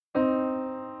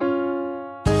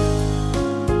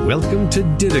Welcome to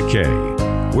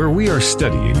Didache, where we are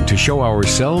studying to show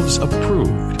ourselves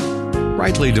approved,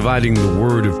 rightly dividing the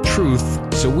word of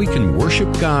truth so we can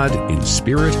worship God in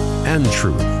spirit and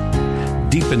truth,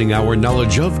 deepening our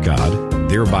knowledge of God,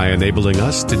 thereby enabling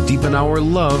us to deepen our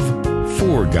love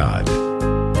for God.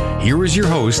 Here is your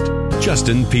host,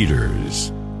 Justin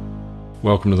Peters.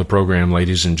 Welcome to the program,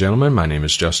 ladies and gentlemen. My name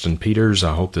is Justin Peters.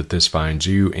 I hope that this finds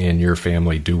you and your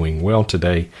family doing well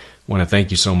today. I want to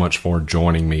thank you so much for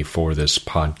joining me for this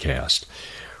podcast.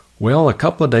 Well, a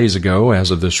couple of days ago,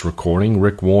 as of this recording,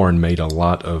 Rick Warren made a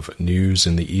lot of news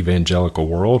in the evangelical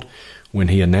world when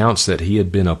he announced that he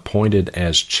had been appointed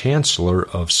as Chancellor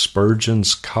of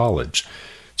Spurgeon's College.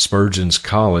 Spurgeon's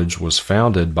College was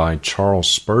founded by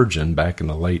Charles Spurgeon back in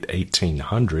the late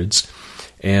 1800s.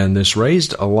 And this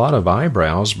raised a lot of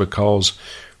eyebrows because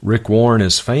Rick Warren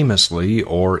is famously,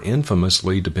 or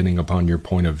infamously, depending upon your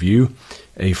point of view,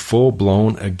 a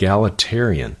full-blown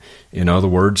egalitarian. In other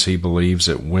words, he believes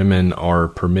that women are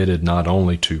permitted not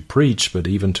only to preach, but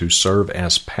even to serve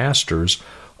as pastors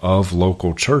of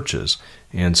local churches.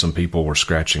 And some people were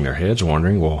scratching their heads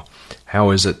wondering, well,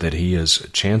 how is it that he is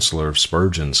Chancellor of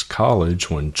Spurgeon's College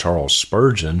when Charles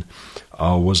Spurgeon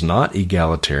was not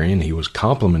egalitarian, he was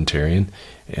complementarian.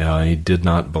 He did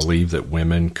not believe that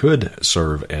women could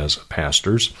serve as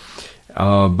pastors.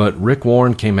 But Rick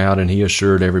Warren came out and he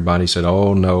assured everybody, said,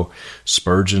 oh no,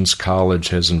 Spurgeon's College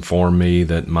has informed me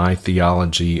that my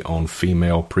theology on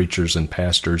female preachers and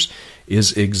pastors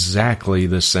is exactly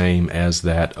the same as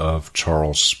that of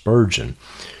Charles Spurgeon.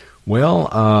 Well,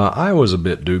 I was a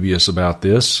bit dubious about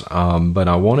this, but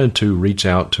I wanted to reach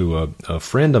out to a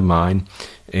friend of mine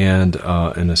and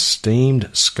an esteemed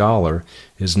scholar.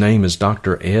 His name is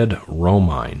Dr. Ed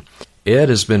Romine. Ed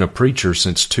has been a preacher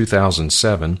since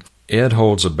 2007. Ed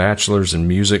holds a bachelor's in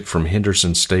music from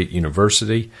Henderson State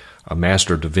University, a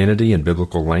Master of Divinity in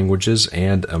Biblical Languages,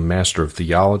 and a Master of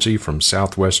Theology from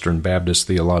Southwestern Baptist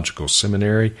Theological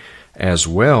Seminary, as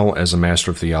well as a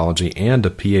Master of Theology and a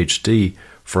Ph.D.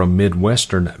 from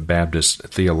Midwestern Baptist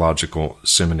Theological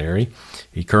Seminary.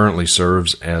 He currently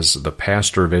serves as the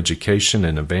Pastor of Education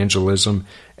and Evangelism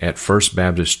at First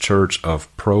Baptist Church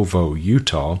of Provo,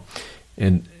 Utah.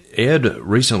 And Ed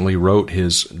recently wrote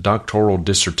his doctoral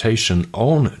dissertation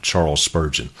on Charles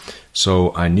Spurgeon.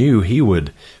 So I knew he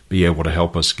would be able to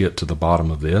help us get to the bottom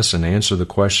of this and answer the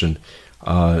question,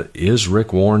 is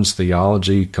Rick Warren's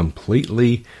theology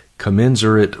completely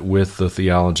commensurate with the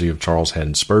theology of Charles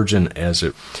Haddon Spurgeon as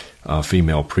it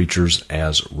female preachers,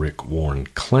 as Rick Warren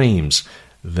claims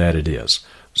that it is.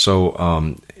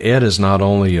 So Ed is not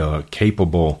only a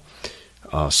capable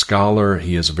scholar,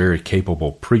 he is a very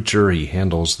capable preacher. He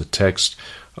handles the text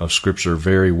of Scripture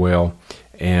very well.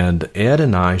 And Ed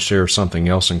and I share something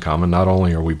else in common. Not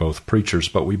only are we both preachers,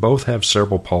 but we both have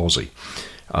cerebral palsy.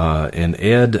 And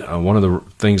Ed, one of the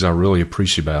things I really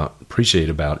appreciate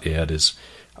about Ed is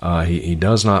he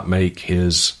does not make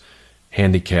his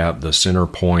handicap the center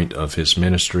point of his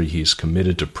ministry. He's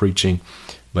committed to preaching,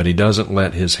 but he doesn't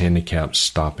let his handicap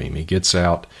stop him. He gets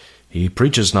out. He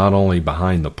preaches not only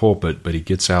behind the pulpit, but he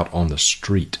gets out on the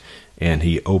street, and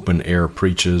he open-air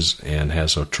preaches and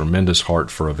has a tremendous heart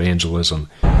for evangelism.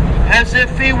 As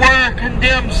if he were a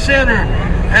condemned sinner,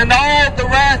 and all the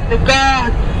wrath of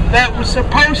God that was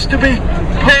supposed to be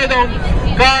put on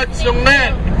God's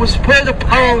elect was put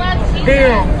upon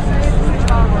him.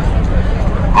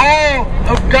 All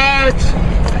of God's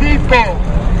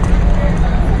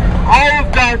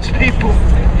people,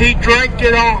 he drank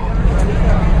it all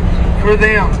for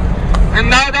them. And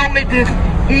not only did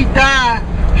he die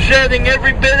shedding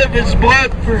every bit of his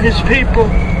blood for his people,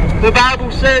 the Bible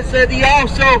says that he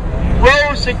also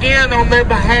rose again on their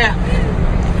behalf,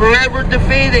 forever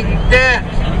defeating death,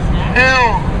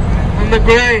 hell, and the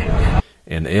grave.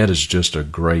 And Ed is just a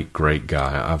great, great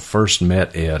guy. I first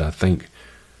met Ed, I think,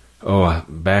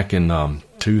 back in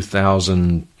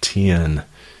 2010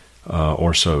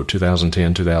 or so,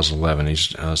 2010, 2011.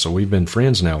 So we've been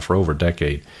friends now for over a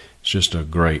decade. He's just a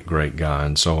great, great guy.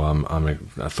 And so I'm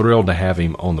thrilled to have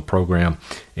him on the program,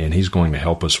 and he's going to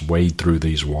help us wade through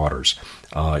these waters.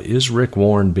 Is Rick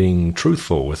Warren being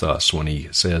truthful with us when he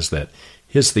says that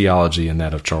his theology and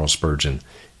that of Charles Spurgeon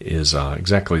is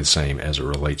exactly the same as it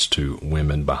relates to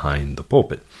women behind the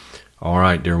pulpit? All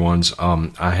right, dear ones,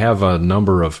 I have a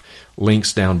number of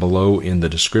links down below in the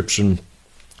description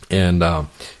and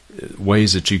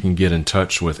ways that you can get in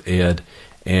touch with Ed.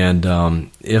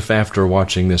 And if after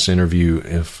watching this interview,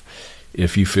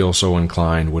 if you feel so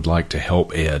inclined, would like to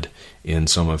help Ed in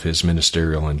some of his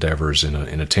ministerial endeavors in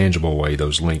a tangible way,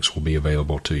 those links will be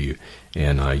available to you,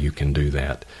 and you can do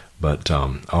that. But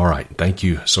all right, thank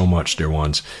you so much, dear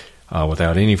ones.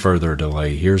 without any further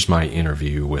delay, here's my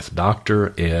interview with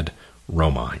Dr. Ed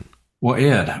Romine. Well,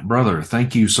 Ed, brother,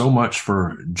 thank you so much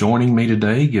for joining me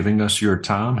today, giving us your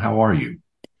time. How are you?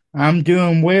 I'm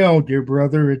doing well, dear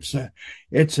brother. It's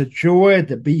a joy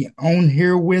to be on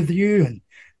here with you and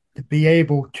to be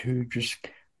able to just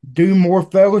do more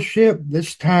fellowship,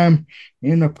 this time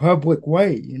in a public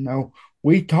way. You know,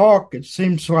 we talk, it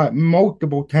seems like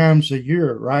multiple times a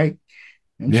year, right?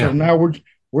 And so now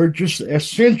we're just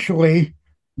essentially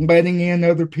letting in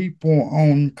other people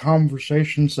on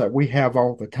conversations that we have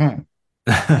all the time.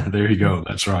 There you go.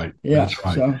 That's right. Yeah. That's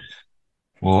right. So,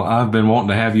 well, I've been wanting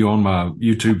to have you on my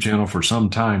YouTube channel for some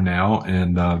time now,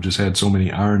 and I've just had so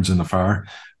many irons in the fire,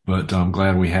 but I'm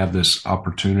glad we have this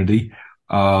opportunity.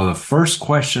 The first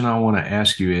question I want to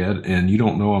ask you, Ed, and you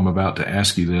don't know I'm about to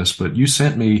ask you this, but you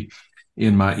sent me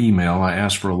in my email, I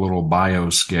asked for a little bio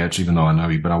sketch, even though I know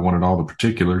you, but I wanted all the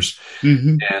particulars.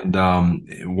 And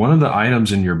one of the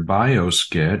items in your bio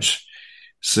sketch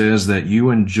says that you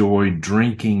enjoy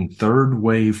drinking third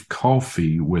wave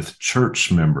coffee with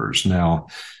church members. Now,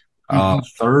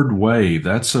 third wave,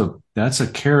 that's a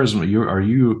charisma. Are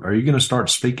you going to start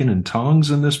speaking in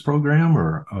tongues in this program,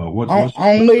 or what's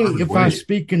only if wave? I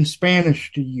speak in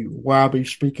Spanish to you, while I'll be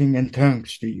speaking in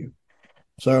tongues to you.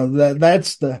 So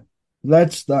that's the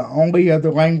only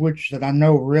other language that I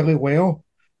know really well.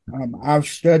 I've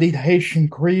studied Haitian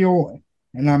Creole,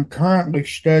 and I'm currently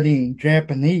studying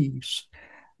Japanese.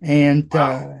 And,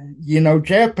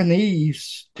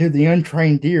 Japanese to the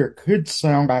untrained ear could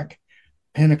sound like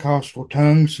Pentecostal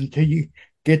tongues until you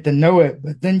get to know it.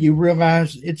 But then you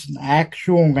realize it's an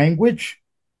actual language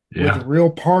with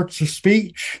real parts of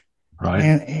speech. Right.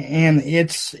 And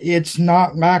it's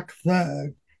not like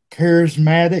the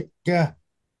charismatic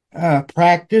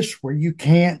practice where you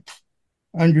can't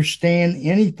understand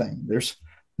anything. There's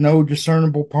no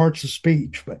discernible parts of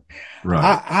speech. But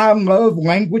I love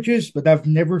languages, but I've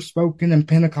never spoken in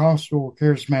Pentecostal or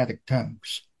charismatic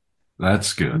tongues.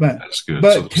 That's good. That's good.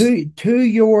 But to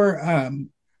your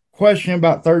question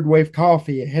about third wave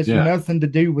coffee, it has nothing to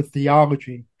do with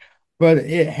theology, but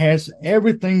it has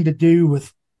everything to do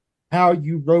with how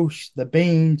you roast the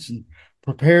beans and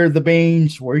prepare the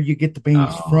beans, where you get the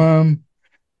beans from.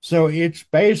 So it's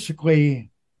basically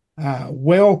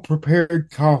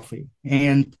well-prepared coffee.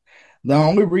 And the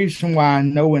only reason why I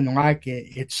know and like it,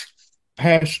 it's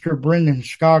Pastor Brendan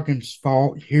Scoggins'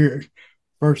 fault here at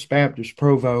First Baptist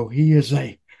Provo. He is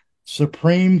a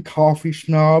supreme coffee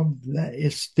snob that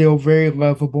is still very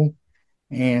lovable.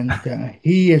 And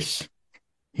he is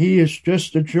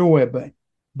just a joy,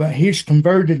 but he's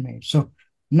converted me. So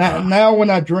now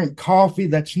when I drink coffee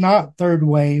that's not third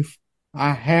wave,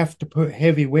 I have to put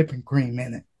heavy whipping cream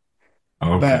in it.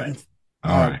 Okay.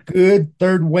 All right. Good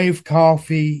third wave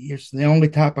coffee is the only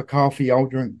type of coffee I'll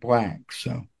drink black.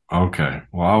 So. Okay.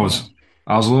 Well, I was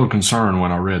a little concerned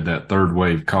when I read that third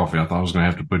wave coffee. I thought I was going to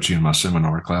have to put you in my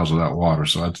seminar, Clouds Without Water.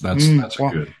 So that's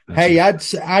good. I'd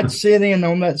sit in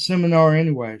on that seminar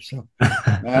anyway. So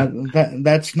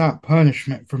that's not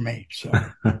punishment for me. So.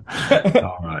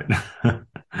 All right.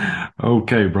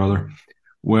 Okay, brother.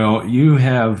 Well, you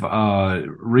have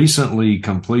recently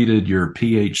completed your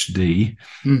PhD.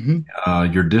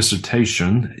 Your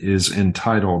dissertation is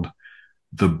entitled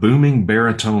 "The Booming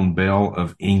Baritone Bell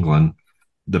of England,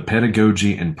 the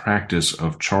Pedagogy and Practice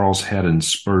of Charles Haddon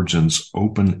Spurgeon's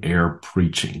Open-Air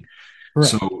Preaching."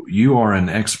 Correct. So you are an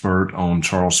expert on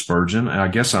Charles Spurgeon. And I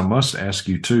guess I must ask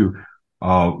you too,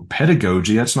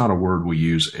 pedagogy, that's not a word we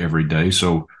use every day.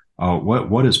 So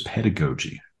what is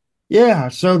pedagogy? Yeah,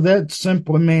 so that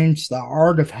simply means the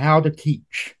art of how to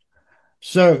teach.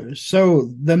 So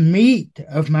the meat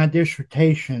of my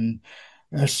dissertation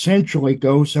essentially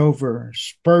goes over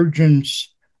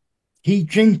Spurgeon's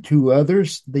teaching to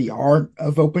others, the art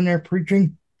of open air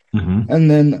preaching.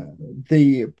 And then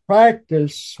the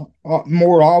practice,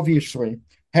 more obviously,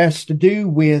 has to do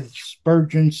with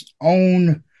Spurgeon's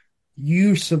own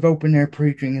use of open air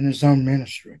preaching in his own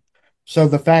ministry. So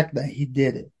the fact that he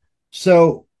did it.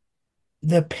 So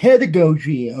the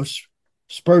pedagogy of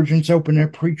Spurgeon's open air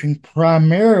preaching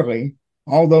primarily,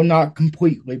 although not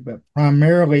completely, but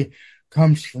primarily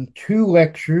comes from two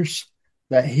lectures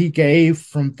that he gave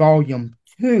from volume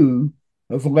 2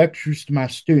 of Lectures to My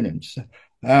Students.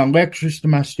 Lectures to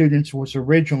My Students was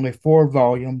originally 4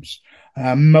 volumes.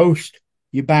 Most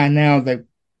you buy now, they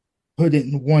put it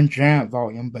in one giant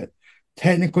volume, but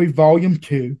technically volume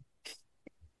 2.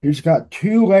 He's got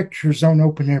 2 lectures on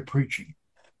open air preaching.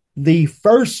 The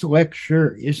first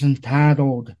lecture is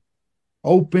entitled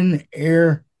Open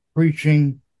Air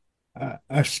Preaching,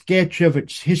 a sketch of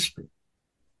its history.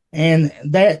 And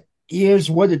that is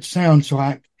what it sounds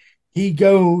like. he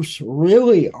goes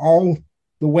really all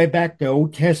the way back to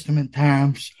Old Testament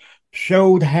times,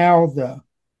 showed how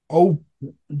Old,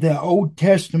 the Old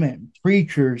Testament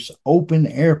preachers open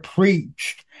air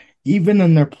preached, even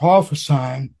in their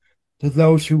prophesying to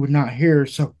those who would not hear.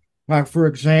 So, like, for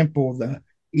example, the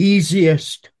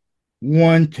easiest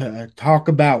one to talk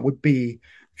about would be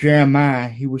Jeremiah.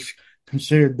 He was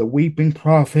considered the weeping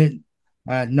prophet.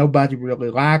 Nobody really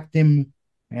liked him,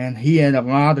 and he had a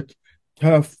lot of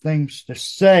tough things to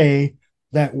say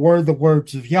that were the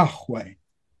words of Yahweh.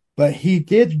 But he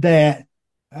did that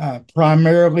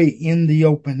primarily in the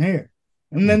open air.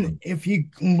 And then if you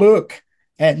look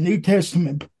at New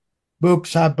Testament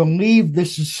books, I believe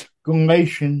this is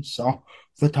Galatians off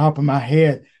the top of my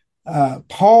head.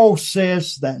 Paul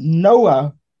says that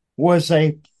Noah was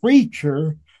a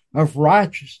preacher of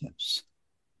righteousness,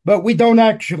 but we don't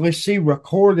actually see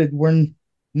recorded when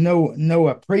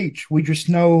Noah preached. We just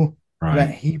know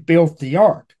that he built the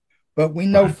ark. But we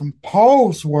know from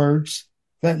Paul's words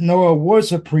that Noah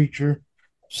was a preacher.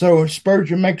 So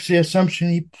Spurgeon makes the assumption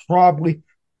he probably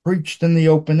preached in the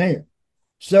open air.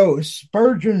 So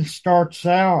Spurgeon starts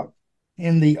out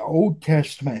in the Old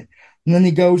Testament, and then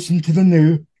he goes into the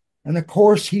New. And of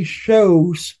course, he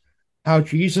shows how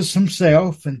Jesus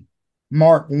himself in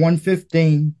Mark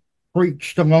 1:15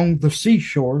 preached along the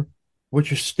seashore,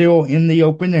 which is still in the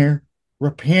open air.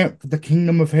 Repent, for the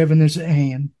kingdom of heaven is at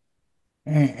hand.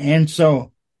 And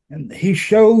he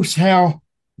shows how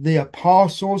the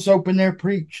apostles open air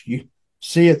preached. You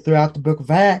see it throughout the book of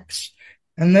Acts.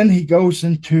 And then he goes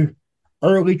into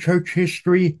early church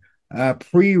history,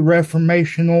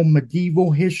 pre-Reformational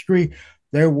medieval history.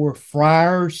 There were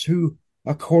friars who,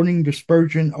 according to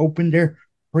Spurgeon, opened air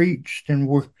preached and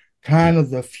were kind of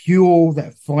the fuel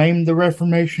that flamed the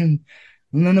Reformation.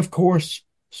 And then, of course,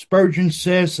 Spurgeon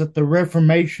says that the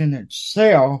Reformation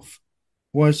itself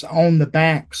was on the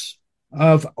backs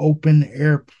of open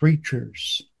air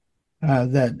preachers.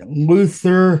 That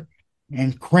Luther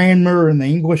and Cranmer in the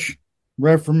English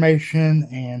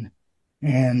Reformation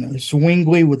and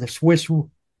Zwingli with the Swiss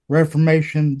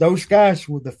Reformation, those guys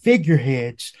were the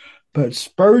figureheads. But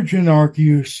Spurgeon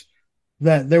argues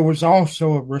that there was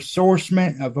also a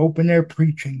ressourcement of open air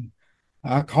preaching,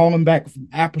 calling back from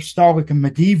apostolic and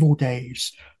medieval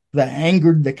days, that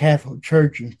angered the Catholic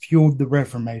Church and fueled the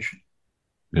Reformation.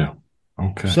 Yeah.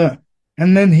 Okay. So,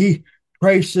 and then he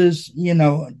traces,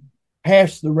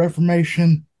 past the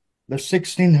Reformation, the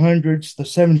 1600s, the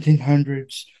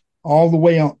 1700s, all the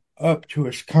way on, up to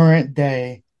his current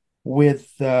day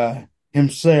with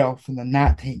himself in the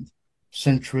 19th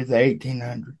century, the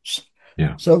 1800s.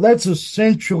 Yeah. So that's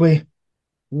essentially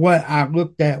what I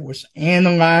looked at, was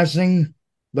analyzing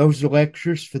those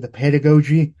lectures for the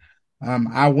pedagogy.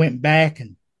 I went back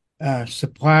and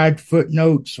supplied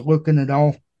footnotes looking at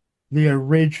all the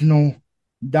original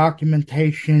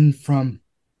documentation from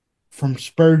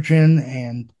Spurgeon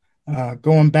and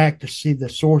going back to see the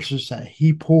sources that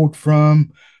he pulled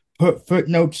from, put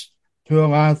footnotes to a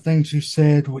lot of things he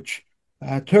said, which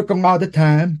took a lot of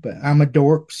time, but I'm a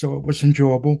dork, so it was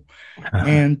enjoyable.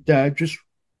 And just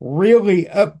really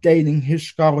updating his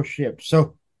scholarship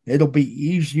so it'll be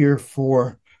easier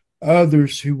for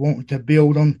others who want to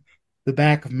build on the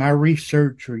back of my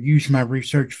research or use my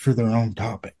research for their own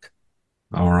topic.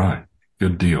 All right.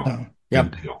 Good deal.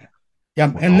 Yep. Good deal.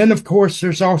 Yep. Well, And then, of course,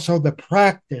 there's also the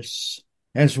practice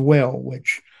as well,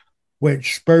 which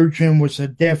Spurgeon was a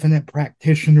definite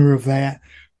practitioner of that.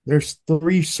 There's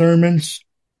 3 sermons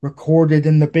recorded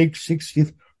in the big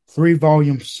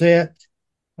 63-volume set.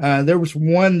 There was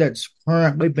one that's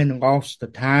currently been lost to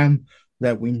time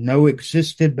that we know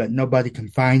existed, but nobody can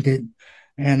find it.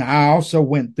 And I also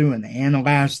went through and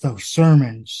analyzed those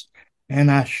sermons,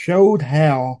 and I showed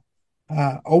how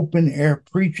open air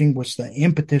preaching was the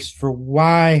impetus for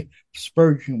why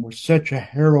Spurgeon was such a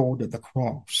herald of the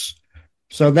cross.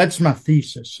 So that's my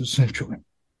thesis, essentially.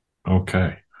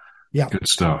 Okay. Yeah. Good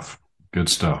stuff. Good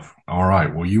stuff. All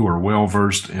right. Well, you are well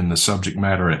versed in the subject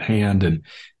matter at hand,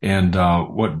 and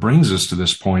what brings us to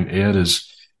this point, Ed,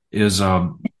 is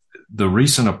the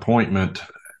recent appointment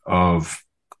of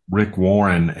Rick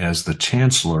Warren as the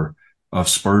chancellor of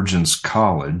Spurgeon's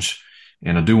College.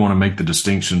 And I do want to make the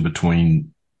distinction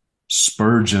between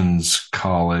Spurgeon's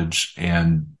College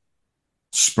and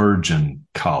Spurgeon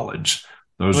College.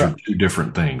 Those are 2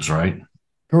 different things, right?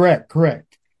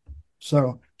 Correct.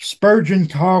 So Spurgeon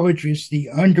College is the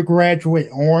undergraduate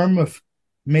arm of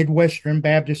Midwestern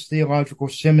Baptist Theological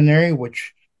Seminary,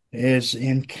 which is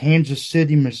in Kansas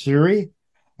City, Missouri.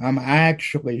 I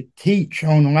actually teach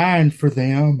online for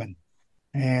them,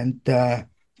 and the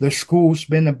school's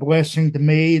been a blessing to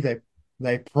me. They've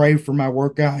They pray for my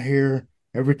work out here.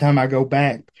 Every time I go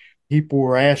back, people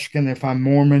were asking if I'm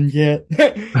Mormon yet.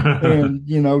 And,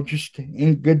 just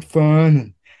in good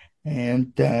fun,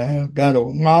 and got a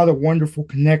lot of wonderful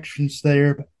connections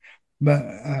there. But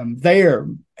they are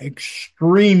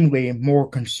extremely more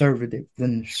conservative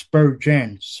than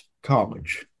Spurgeon's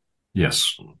college.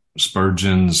 Yes,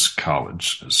 Spurgeon's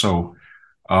college. So,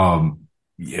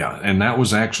 yeah, and that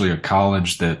was actually a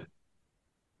college that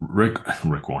Rick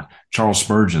Warren, Charles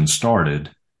Spurgeon started,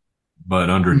 but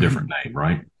under a different name,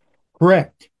 right?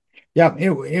 Correct. Yeah,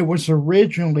 it was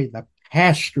originally the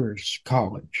pastor's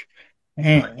college,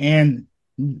 and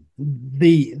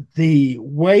the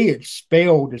way it's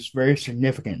spelled is very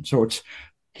significant. So it's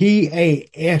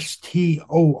PASTORS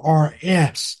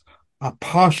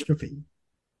apostrophe,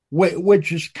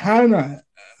 which is kind of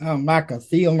like a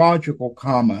theological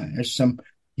comma, as some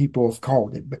people have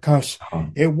called it, because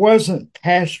it wasn't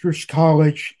pastor's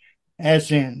college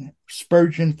as in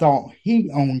Spurgeon thought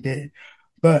he owned it,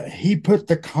 but he put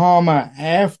the comma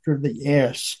after the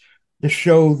S to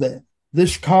show that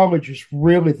this college is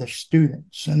really the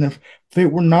students. And if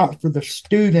it were not for the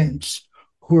students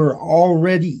who are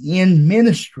already in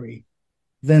ministry,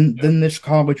 then this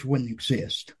college wouldn't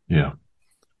exist. Yeah.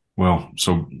 Well,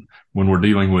 so when we're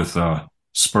dealing with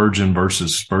Spurgeon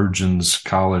versus Spurgeon's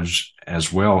college,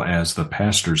 as well as the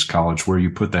pastor's college, where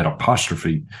you put that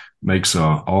apostrophe makes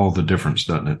all the difference,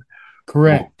 doesn't it?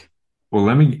 Correct. Well,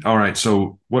 all right.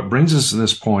 So what brings us to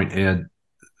this point, Ed,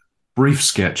 brief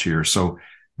sketch here. So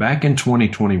back in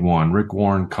 2021, Rick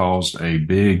Warren caused a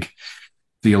big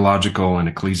theological and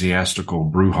ecclesiastical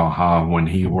brouhaha when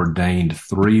he ordained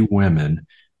 3 women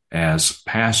as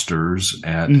pastors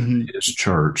at his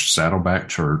church, Saddleback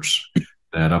Church,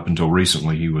 that up until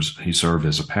recently he served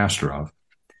as a pastor of.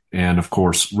 And of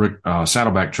course,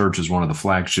 Saddleback Church is one of the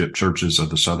flagship churches of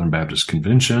the Southern Baptist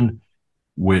Convention,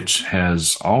 which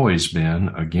has always been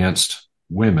against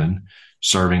women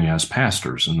serving as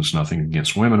pastors. And there's nothing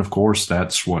against women, of course.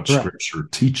 That's what Scripture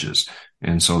teaches.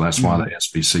 And so that's why the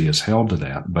SBC is held to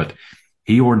that. But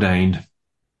he ordained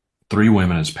 3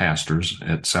 women as pastors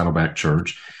at Saddleback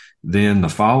Church. Then the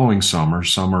following summer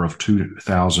of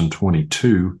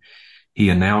 2022, he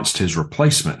announced his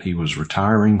replacement. He was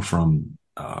retiring from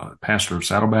pastor of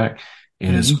Saddleback,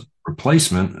 and his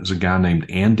replacement is a guy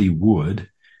named Andy Wood.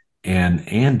 And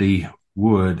Andy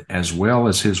Wood, as well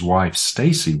as his wife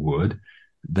Stacy Wood,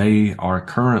 they are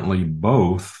currently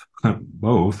both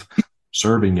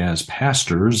serving as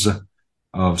pastors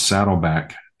of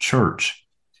Saddleback Church.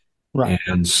 Right.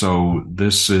 And so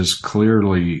this is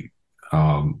clearly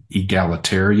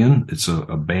egalitarian. It's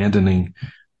abandoning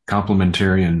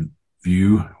complementarian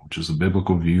view, which is the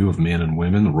biblical view of men and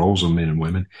women, the roles of men and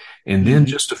women. And then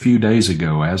just a few days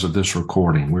ago, as of this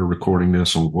recording, we're recording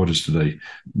this on what is today,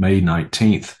 May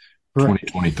 19th,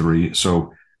 2023.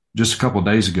 So just a couple of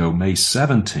days ago, May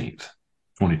 17th,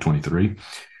 2023,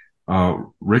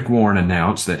 Rick Warren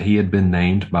announced that he had been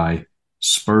named by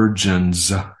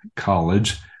Spurgeon's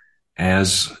College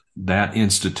as that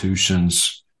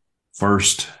institution's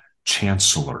first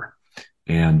chancellor.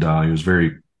 And he was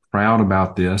very proud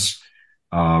about this.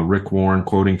 Rick Warren,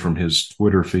 quoting from his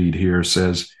Twitter feed here,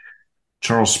 says,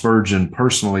 Charles Spurgeon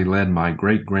personally led my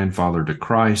great-grandfather to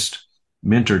Christ,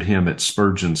 mentored him at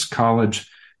Spurgeon's College,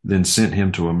 then sent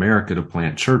him to America to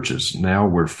plant churches. Now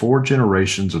we're 4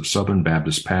 generations of Southern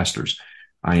Baptist pastors.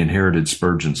 I inherited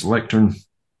Spurgeon's lectern,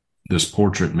 this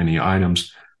portrait, many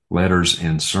items, letters,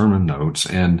 and sermon notes.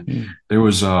 And there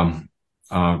was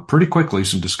pretty quickly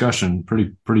some discussion,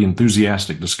 pretty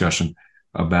enthusiastic discussion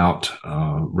about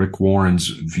Rick Warren's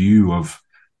view of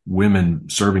women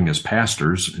serving as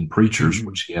pastors and preachers,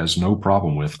 which he has no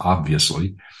problem with,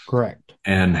 obviously. Correct.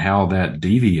 And how that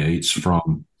deviates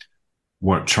from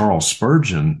what Charles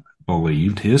Spurgeon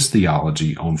believed, his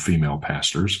theology on female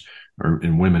pastors or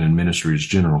in women in ministry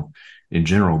in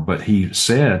general. But he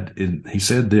said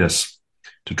this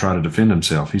to try to defend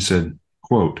himself. He said,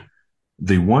 quote,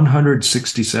 the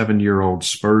 167-year-old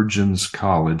Spurgeon's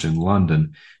College in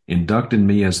London inducted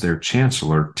me as their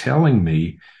chancellor, telling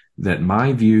me that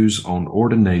my views on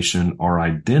ordination are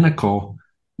identical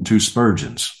to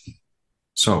Spurgeon's.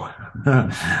 So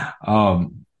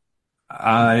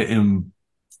I am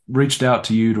reached out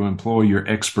to you to employ your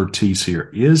expertise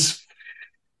here.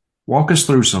 Walk us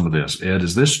through some of this, Ed.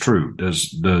 Is this true?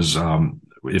 Does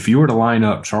if you were to line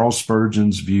up Charles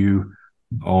Spurgeon's view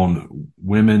on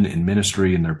women in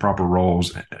ministry and their proper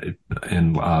roles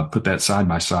and put that side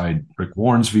by side Rick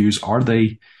Warren's views, are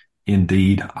they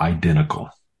indeed identical?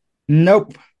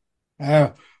 Nope.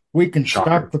 We can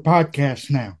stop the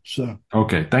podcast now. So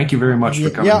okay, thank you very much for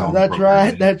coming on. That's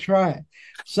right.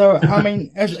 So, I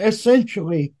mean,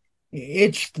 essentially,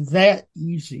 it's that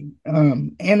easy.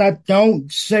 And I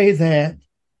don't say that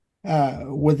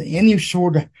with any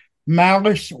sort of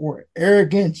malice or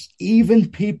arrogance. Even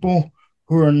people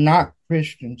who are not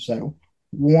Christians, so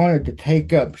wanted to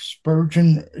take up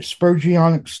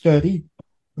Spurgeonic study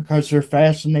because they're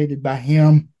fascinated by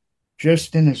him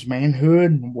just in his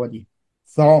manhood and what he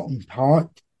thought and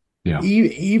taught. Yeah.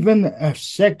 Even a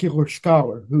secular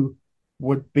scholar who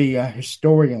would be a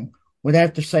historian would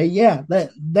have to say, yeah,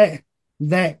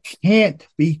 that can't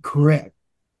be correct.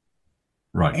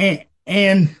 Right.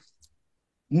 And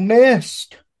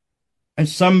lest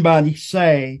somebody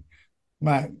say,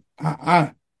 like,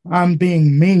 I'm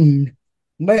being mean,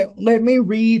 let me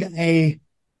read a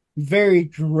very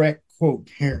direct quote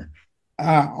here.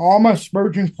 All my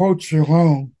Spurgeon quotes are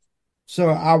long, so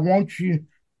I want you,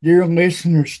 dear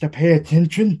listeners, to pay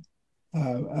attention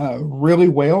really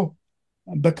well,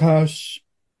 because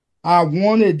I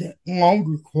wanted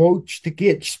longer quotes to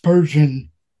get Spurgeon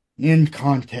in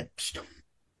context.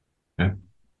 Okay.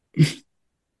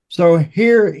 So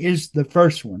here is the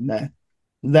first one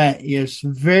that is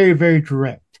very, very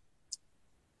direct.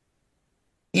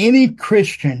 Any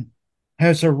Christian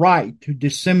has a right to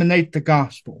disseminate the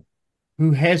gospel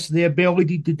who has the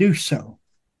ability to do so.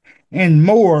 And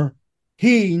more,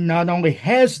 he not only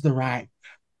has the right,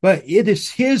 but it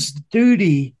is his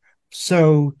duty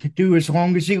so to do as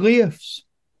long as he lives.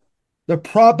 The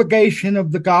propagation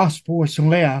of the gospel is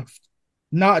left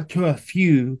not to a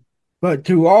few, but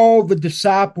to all the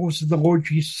disciples of the Lord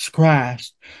Jesus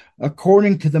Christ,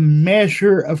 according to the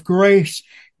measure of grace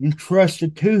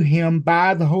entrusted to him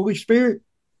by the Holy Spirit.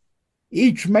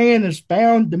 Each man is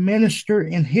bound to minister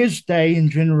in his day and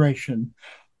generation,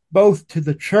 both to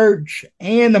the church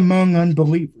and among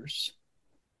unbelievers.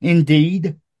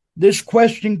 Indeed, this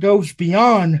question goes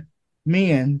beyond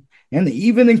men and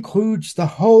even includes the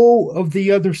whole of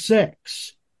the other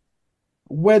sex.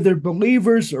 Whether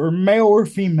believers or male or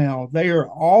female, they are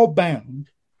all bound,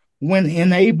 when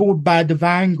enabled by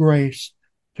divine grace,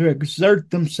 to exert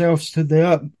themselves to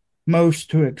the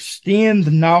utmost to extend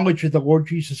the knowledge of the Lord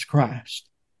Jesus Christ.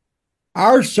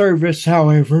 Our service,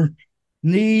 however,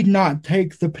 need not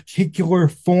take the particular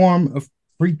form of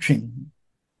preaching.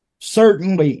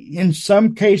 Certainly, in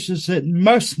some cases it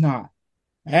must not,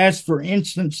 as for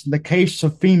instance in the case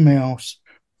of females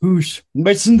whose,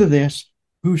 listen to this,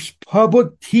 whose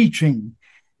public teaching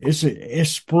is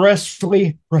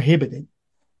expressly prohibited.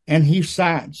 And he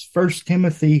cites 1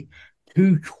 Timothy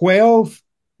 2:12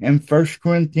 and 1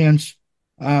 Corinthians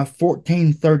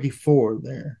 14:34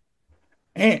 there.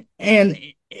 And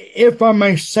if I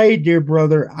may say, dear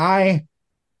brother, I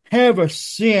have a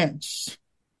sense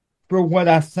for what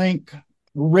I think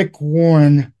Rick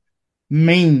Warren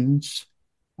means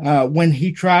when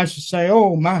he tries to say,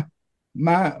 oh,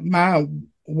 my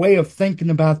way of thinking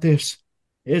about this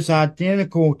is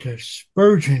identical to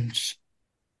Spurgeon's.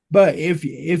 But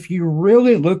if you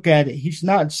really look at it, he's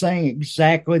not saying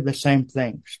exactly the same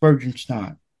thing. Spurgeon's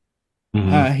not.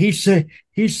 Mm-hmm.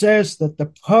 He says that the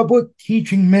public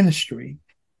teaching ministry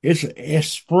is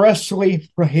expressly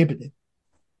prohibited.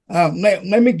 Let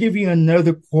me give you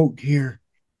another quote here,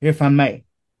 if I may.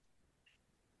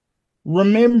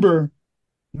 Remember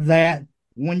that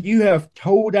when you have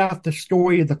told out the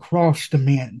story of the cross to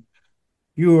men,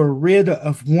 you are rid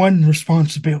of one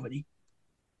responsibility.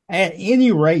 At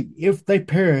any rate, if they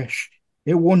perish,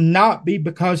 it will not be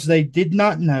because they did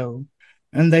not know,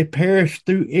 and they perish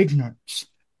through ignorance.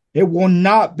 It will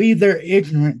not be their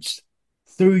ignorance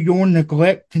through your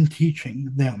neglect in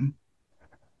teaching them.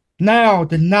 Now,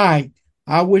 tonight,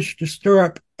 I wish to stir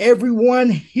up everyone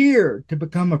here to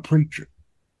become a preacher.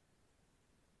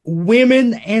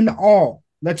 Women and all.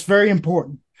 That's very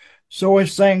important. So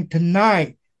it's saying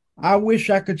tonight, I wish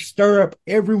I could stir up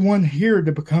everyone here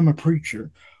to become a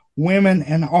preacher. Women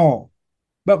and all.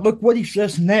 But look what he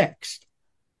says next.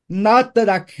 Not that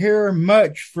I care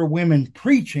much for women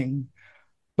preaching,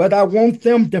 but I want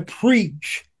them to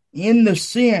preach in the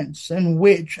sense in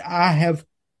which I have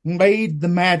laid the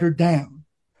matter down.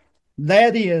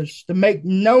 That is, to make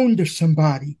known to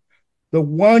somebody the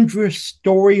wondrous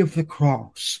story of the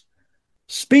cross.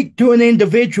 Speak to an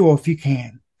individual if you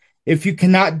can. If you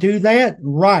cannot do that,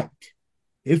 write.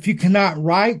 If you cannot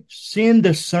write, send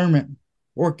a sermon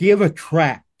or give a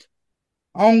tract.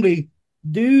 Only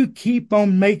do keep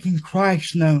on making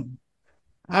Christ known.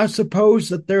 I suppose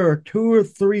that there are 2,000 or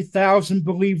 3,000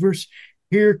 believers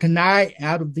here tonight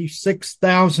out of these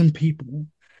 6,000 people.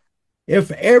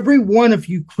 If every one of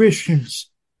you Christians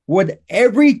would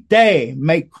every day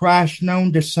make Christ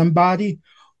known to somebody,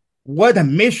 what a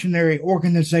missionary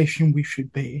organization we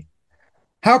should be.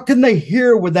 How can they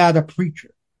hear without a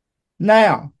preacher?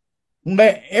 Now,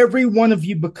 let every one of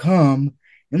you become,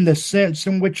 in the sense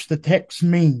in which the text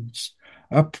means,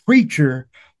 a preacher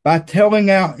by telling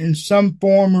out in some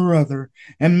form or other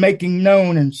and making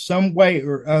known in some way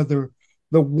or other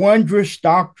the wondrous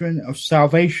doctrine of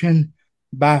salvation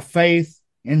by faith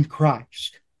in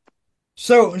Christ.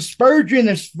 So Spurgeon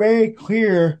is very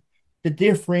clear to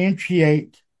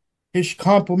differentiate his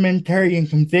complementarian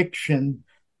conviction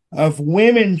of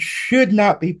women should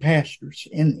not be pastors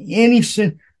in any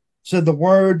sense of the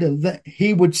word. That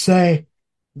he would say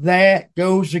that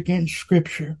goes against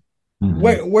Scripture.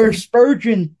 Where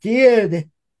Spurgeon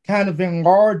did kind of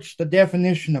enlarge the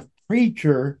definition of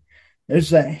preacher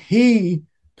is that he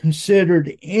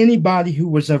considered anybody who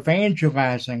was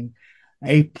evangelizing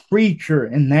a preacher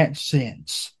in that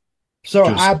sense. So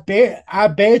I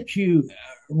bet you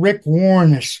Rick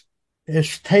Warren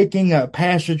is taking a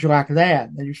passage like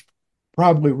that he's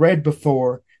probably read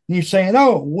before, and he's saying,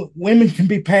 women can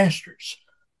be pastors.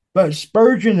 But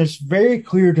Spurgeon is very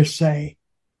clear to say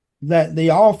that the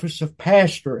office of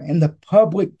pastor and the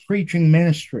public preaching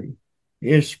ministry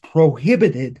is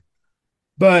prohibited,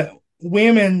 but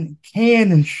women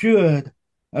can and should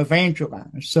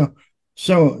evangelize.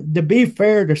 So to be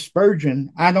fair to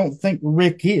Spurgeon, I don't think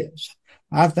Rick is.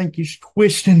 I think he's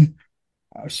twisting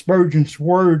Spurgeon's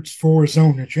words for his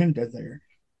own agenda there.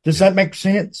 Does that make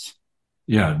sense?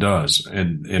 Yeah, it does.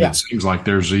 And it seems like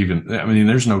there's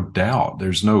no doubt.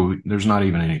 There's not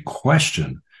even any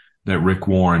question that Rick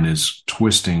Warren is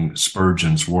twisting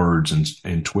Spurgeon's words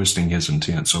and twisting his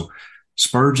intent. So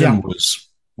Spurgeon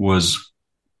was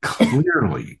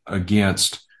clearly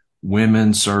against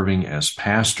women serving as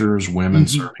pastors, women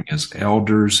serving as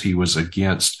elders. He was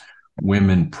against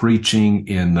women preaching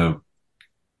in the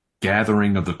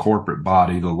gathering of the corporate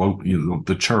body,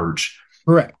 the church.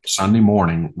 Correct. Sunday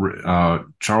morning.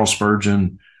 Charles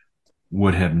Spurgeon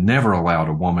would have never allowed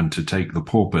a woman to take the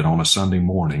pulpit on a Sunday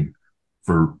morning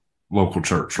for local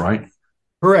church, right?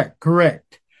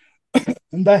 Correct.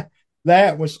 And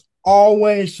that was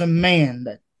always a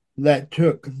man that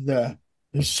took the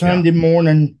Sunday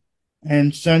morning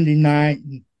and Sunday night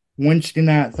and Wednesday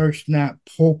night, Thursday night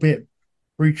pulpit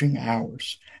preaching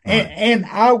hours. Right. And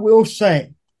I will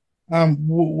say,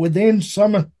 within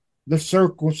some of the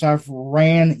circles I've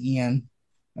ran in,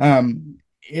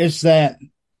 is that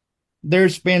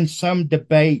there's been some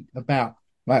debate about,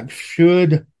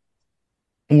 should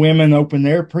women open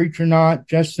their preach or not.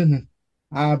 Justin and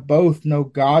I both know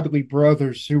godly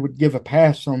brothers who would give a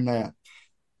pass on that.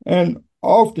 And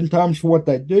oftentimes what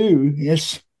they do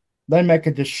is they make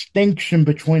a distinction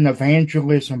between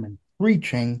evangelism and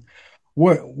preaching,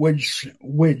 which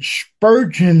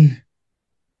Spurgeon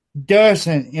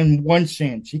doesn't in one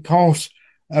sense. He calls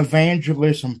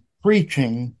evangelism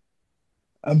preaching.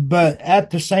 But at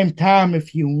the same time,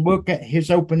 if you look at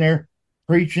his open air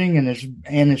preaching and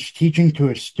his teaching to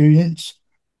his students,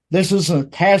 this is a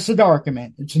tacit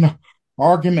argument. It's an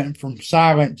argument from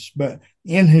silence, but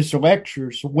in his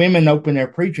lectures, women open air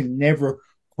preaching never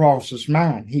cross his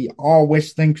mind. He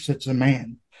always thinks it's a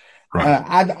man. Right.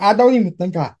 I don't even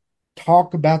think I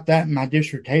talk about that in my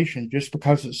dissertation just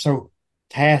because it's so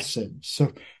tacit.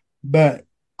 But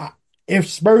if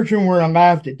Spurgeon were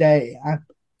alive today, I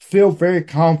feel very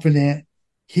confident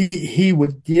he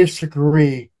would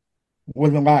disagree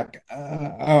with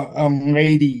a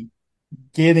lady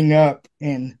getting up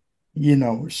and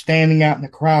standing out in the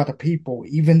crowd of people,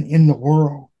 even in the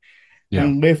world,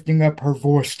 and lifting up her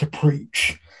voice to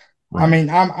preach. Right. I mean,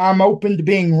 I'm open to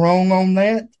being wrong on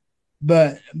that,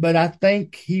 but I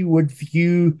think he would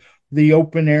view the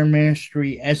open air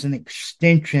ministry as an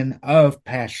extension of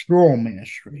pastoral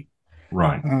ministry.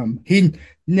 Right. He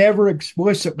never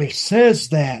explicitly says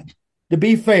that, to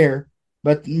be fair,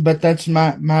 but that's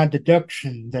my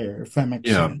deduction there, if that makes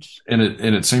sense. And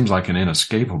it seems like an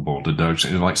inescapable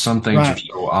deduction. Like some things are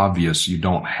so obvious you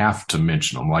don't have to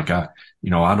mention them. Like I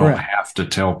don't have to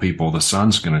tell people the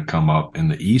sun's going to come up in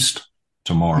the east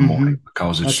tomorrow morning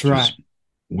because it's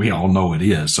we all know it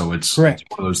is. So it's one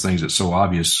of those things that's so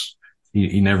obvious.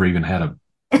 He never even had a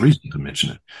reason to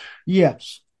mention it.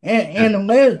 Yes. And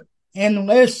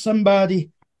unless somebody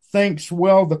thinks,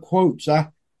 the quotes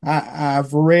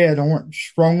I've read aren't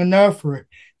strong enough or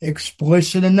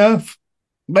explicit enough,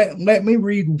 let me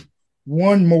read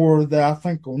one more that I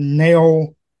think will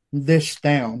nail this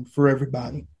down for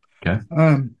everybody. Okay.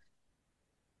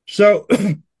 So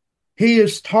he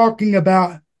is talking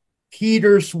about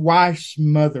Peter's wife's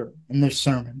mother in this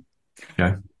sermon.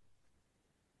 Okay.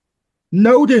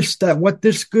 Notice that what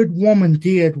this good woman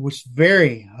did was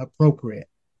very appropriate.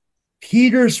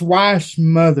 Peter's wife's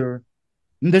mother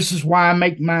And this is why I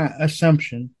make my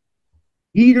assumption.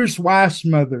 Peter's wife's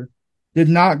mother did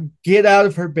not get out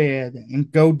of her bed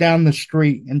and go down the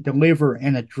street and deliver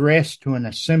an address to an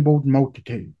assembled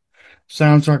multitude.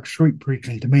 Sounds like street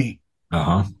preaching to me.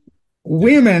 Uh-huh.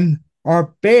 Women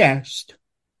are best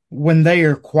when they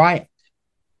are quiet.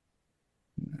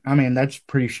 I mean, that's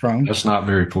pretty strong. That's not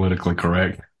very politically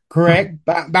correct. Correct.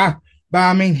 But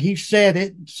I mean, he said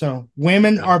it. So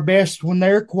women are best when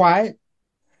they're quiet.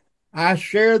 I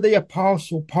share the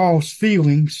Apostle Paul's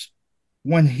feelings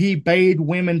when he bade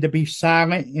women to be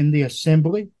silent in the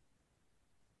assembly.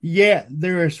 Yet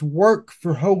there is work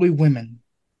for holy women.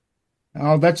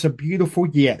 Oh, that's a beautiful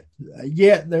yet.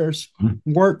 Yet there's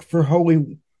work for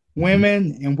holy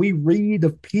women. And we read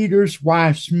of Peter's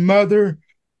wife's mother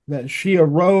that she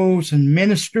arose and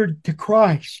ministered to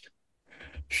Christ.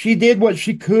 She did what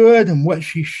she could and what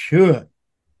she should.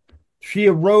 She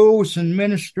arose and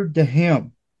ministered to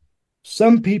him.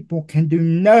 Some people can do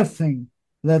nothing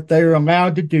that they are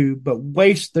allowed to do, but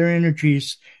waste their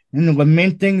energies in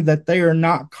lamenting that they are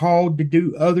not called to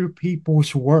do other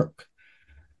people's work.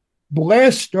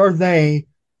 Blessed are they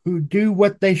who do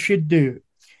what they should do.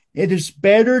 It is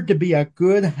better to be a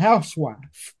good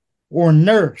housewife or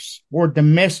nurse or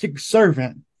domestic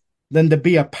servant than to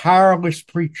be a powerless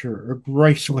preacher or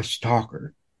graceless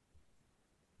talker.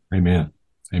 Amen.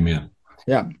 Amen.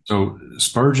 Yeah. So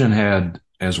Spurgeon had,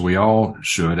 as we all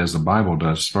should, as the Bible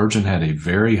does, Spurgeon had a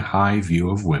very high view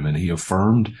of women. He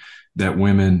affirmed that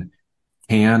women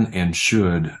can and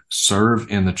should serve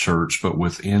in the church, but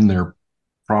within their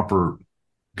proper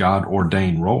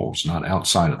God-ordained roles, not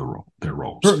outside of their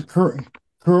roles.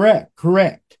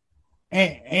 Correct.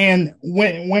 And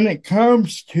when it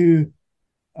comes to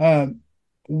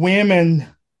women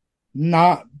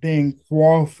not being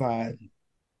qualified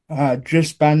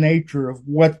just by nature of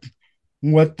what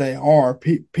they are,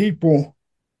 people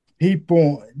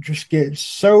just get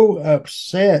so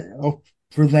upset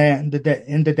for that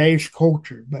in today's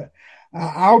culture. But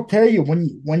I'll tell you,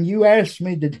 when you asked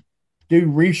me to do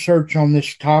research on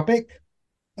this topic,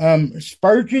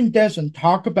 Spurgeon doesn't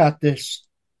talk about this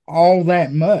all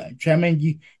that much. I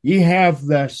mean, you have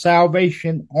the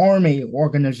Salvation Army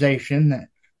organization that,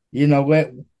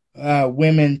 let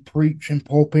women preach in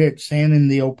pulpits and in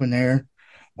the open air.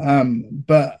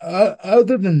 But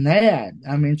other than that,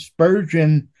 I mean,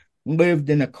 Spurgeon lived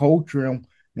in a culture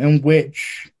in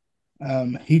which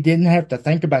he didn't have to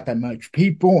think about that much.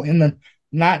 People in the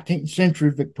 19th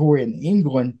century Victorian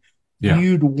England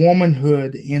viewed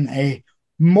womanhood in a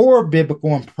more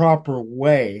biblical and proper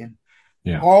way.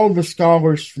 Yeah. All the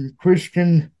scholars, from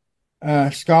Christian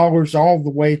scholars all the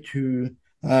way to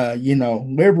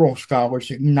liberal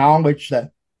scholars, acknowledge that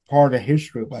part of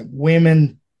history. Like,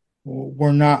 women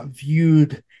were not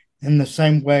viewed in the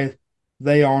same way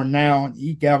they are now in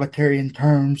egalitarian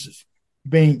terms,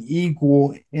 being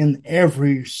equal in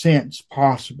every sense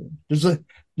possible. Does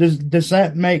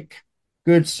that make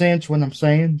good sense what I'm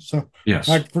saying? So, yes.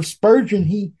 Like for Spurgeon,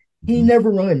 he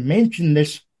never really mentioned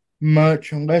this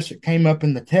much unless it came up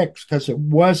in the text, because it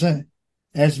wasn't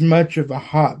as much of a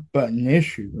hot button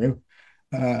issue.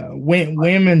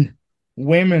 Women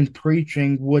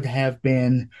preaching would have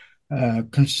been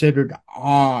considered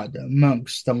odd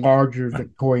amongst the larger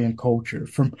Victorian culture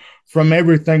from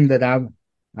everything that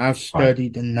I've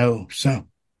studied and know. So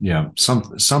yeah,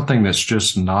 something that's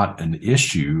just not an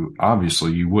issue.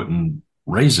 Obviously, you wouldn't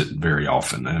raise it very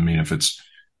often. I mean, if it's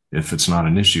not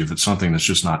an issue, if it's something that's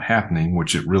just not happening,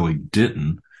 which it really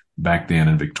didn't back then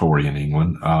in Victorian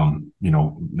England,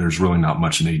 there's really not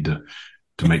much need to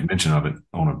make mention of it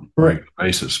on a regular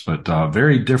basis. But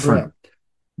very different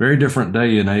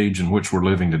day and age in which we're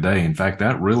living today. In fact,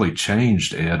 that really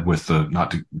changed, Ed, with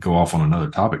not to go off on another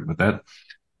topic, but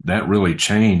that really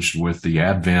changed with the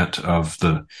advent of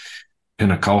the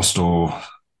Pentecostal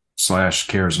 /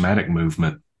 charismatic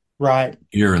movement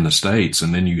here in the States.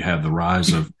 And then you have the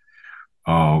rise of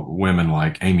women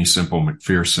like Amy Semple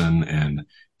McPherson and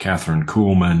Catherine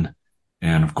Kuhlman.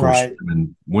 And of course,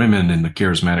 women in the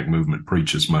charismatic movement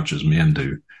preach as much as men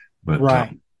do. But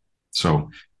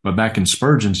but back in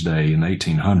Spurgeon's day in the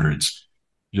 1800s,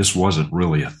 just wasn't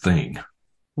really a thing.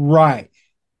 Right.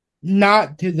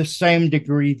 Not to the same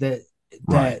degree that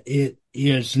it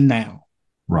is now.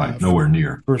 Right. Nowhere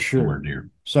near. For sure. Nowhere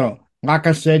near. So, like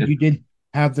I said, you did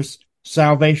have the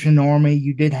Salvation Army.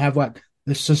 You did have like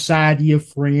the Society of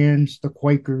Friends, the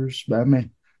Quakers. I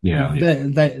mean,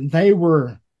 they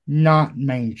were not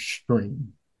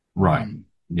mainstream. Right.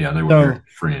 They were very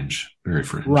fringe.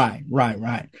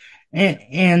 Right.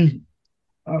 And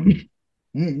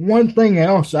one thing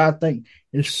else I think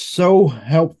is so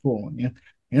helpful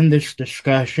in this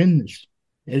discussion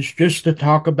is just to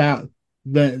talk about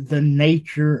the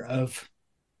nature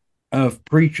of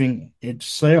preaching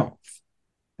itself.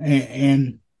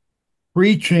 And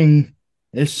preaching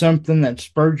is something that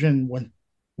Spurgeon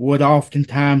would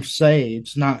oftentimes say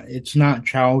it's not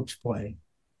child's play,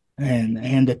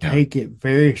 and to take it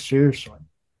very seriously.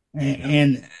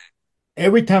 And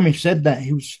every time he said that,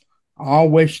 he was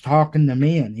always talking to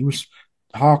men. He was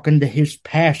talking to his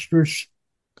pastors,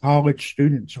 college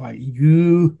students, like,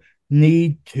 you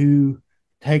need to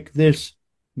take this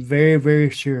very,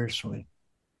 very seriously.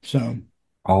 So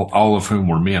all of whom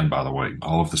were men, by the way,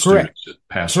 all of the correct, students at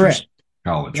pastors correct,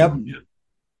 college yep, were men.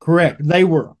 correct. They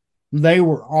were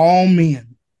all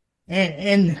men,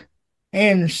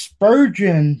 and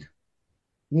Spurgeon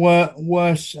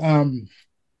was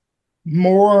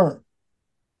more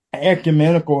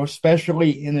ecumenical,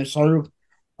 especially in his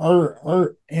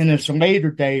in his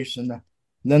later days,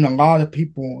 than a lot of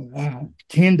people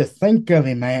tend to think of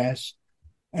him as.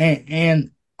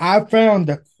 And I found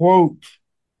a quote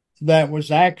that was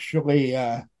actually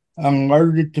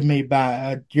alerted to me by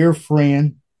a dear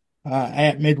friend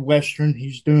at Midwestern.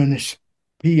 He's doing his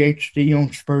PhD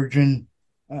on Spurgeon,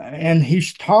 and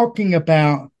he's talking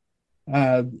about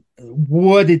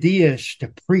what it is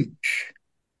to preach.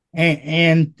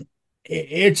 And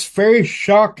it's very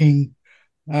shocking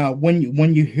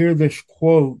when you hear this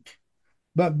quote,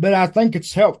 but I think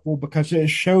it's helpful because it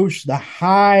shows the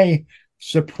high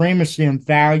supremacy and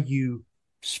value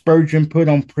Spurgeon put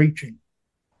on preaching.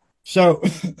 So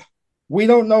we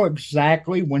don't know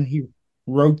exactly when he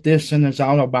wrote this in his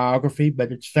autobiography,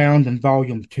 but it's found in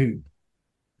volume 2.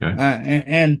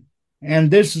 Okay.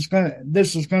 And this is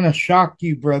gonna shock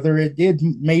you, brother. It did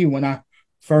me when I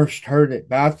first heard it,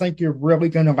 but I think you're really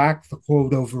gonna like the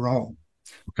quote overall.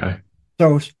 Okay.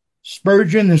 So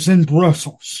Spurgeon is in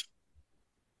Brussels,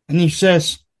 and he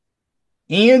says,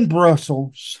 "In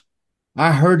Brussels,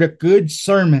 I heard a good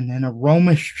sermon in a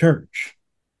Romish church.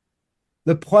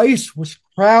 The place was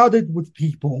crowded with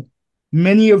people,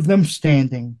 many of them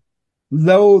standing,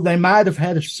 though they might have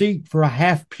had a seat for a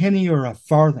halfpenny or a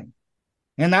farthing.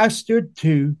 And I stood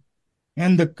too,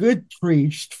 and the good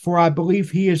priest, for I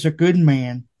believe he is a good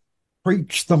man,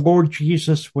 preached the Lord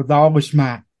Jesus with all his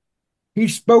might. He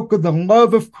spoke of the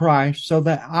love of Christ so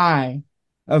that I,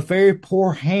 a very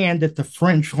poor hand at the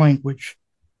French language,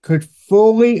 could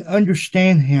fully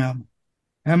understand him,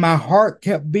 and my heart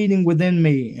kept beating within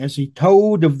me as he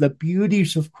told of the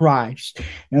beauties of Christ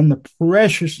and the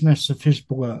preciousness of his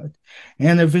blood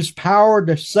and of his power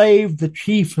to save the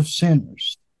chief of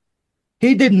sinners.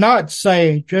 He did not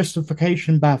say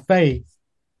justification by faith,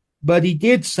 but he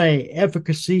did say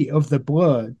efficacy of the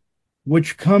blood,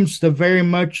 which comes to very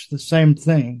much the same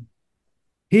thing.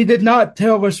 He did not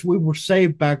tell us we were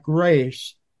saved by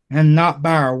grace and not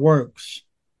by our works,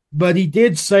 but he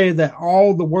did say that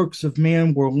all the works of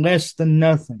men were less than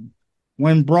nothing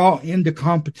when brought into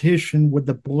competition with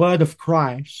the blood of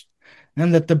Christ,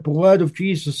 and that the blood of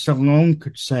Jesus alone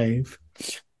could save.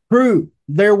 True,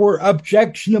 there were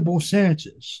objectionable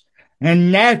sentences,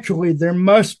 and naturally there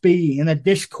must be in a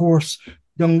discourse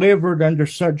delivered under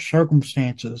such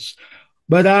circumstances.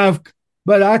 But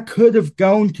I could have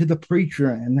gone to the preacher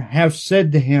and have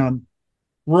said to him,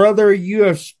 "Brother, you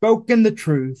have spoken the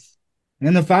truth,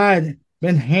 and if I had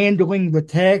been handling the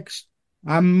text,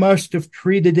 I must have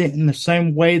treated it in the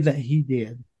same way that he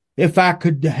did, if I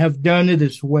could have done it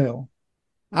as well."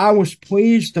 I was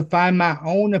pleased to find my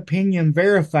own opinion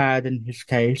verified in his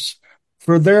case,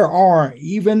 for there are,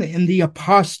 even in the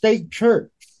apostate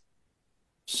church,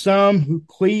 some who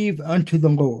cleave unto the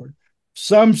Lord,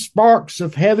 some sparks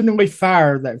of heavenly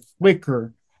fire that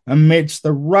flicker amidst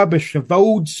the rubbish of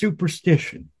old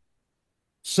superstition,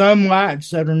 some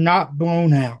lights that are not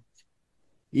blown out,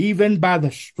 even by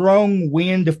the strong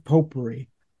wind of popery,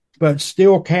 but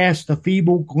still cast a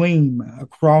feeble gleam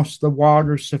across the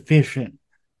water sufficient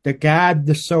to guide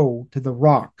the soul to the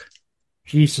rock,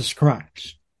 Jesus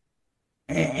Christ.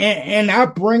 And I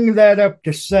bring that up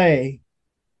to say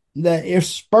that if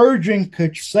Spurgeon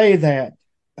could say that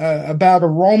about a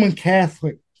Roman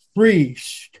Catholic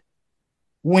priest,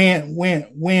 when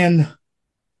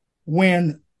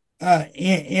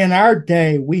in our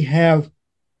day we have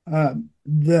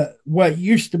what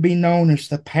used to be known as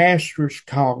the pastor's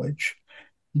college,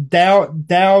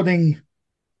 doubting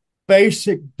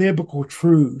basic biblical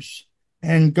truths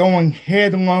and going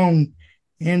headlong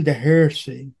into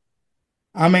heresy.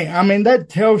 I mean that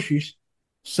tells you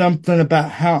something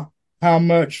about how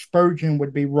much Spurgeon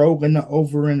would be rolling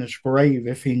over in his grave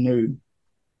if he knew,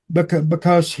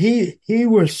 because he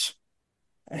was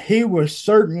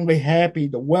certainly happy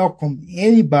to welcome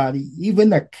anybody,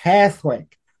 even a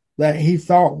Catholic, that he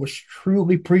thought was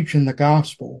truly preaching the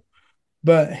gospel,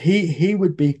 but he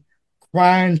would be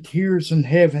crying tears in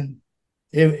heaven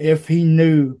if he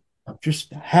knew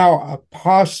just how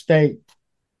apostate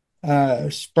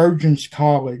Spurgeon's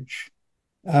college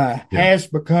has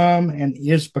become and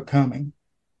is becoming.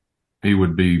 He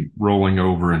would be rolling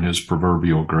over in his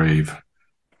proverbial grave.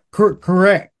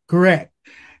 Correct.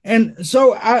 And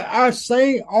so I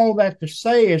say all that to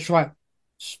say it's like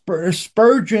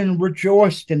Spurgeon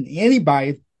rejoiced in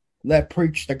anybody that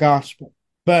preached the gospel,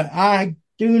 but I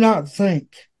do not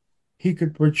think he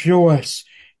could rejoice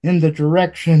in the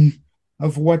direction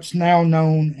of what's now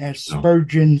known as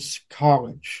Spurgeon's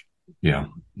College. Yeah,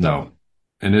 no.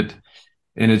 And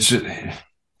it's,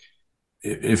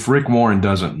 if Rick Warren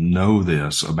doesn't know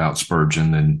this about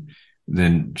Spurgeon,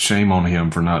 then shame on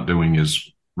him for not doing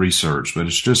his research. But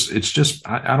it's just,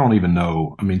 I don't even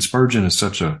know. I mean, Spurgeon is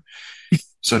such a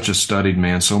studied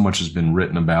man. So much has been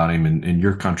written about him, and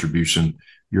your contribution,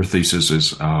 your thesis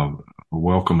is a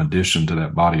welcome addition to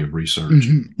that body of research.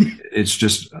 Mm-hmm. It's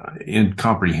just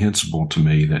incomprehensible to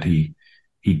me that he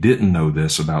didn't know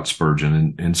this about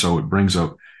Spurgeon. And so it brings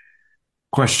up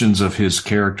questions of his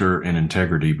character and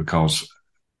integrity, because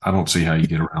I don't see how you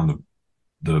get around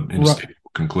the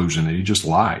inescapable conclusion that he just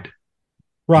lied.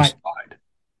 Right.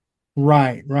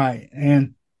 Right.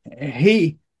 And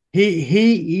he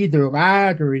either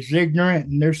lied or is ignorant,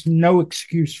 and there's no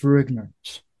excuse for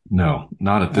ignorance. No,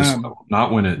 not at this level.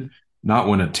 Not when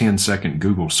a 10-second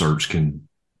Google search can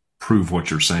prove what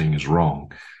you're saying is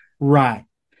wrong. Right.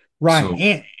 So,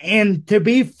 and to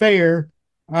be fair,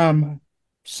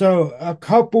 so a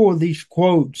couple of these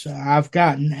quotes I've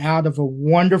gotten out of a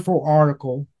wonderful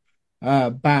article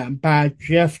by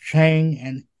Jeff Chang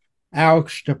and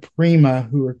Alex DePrima,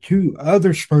 who are two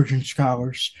other Spurgeon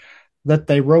scholars, that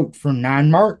they wrote for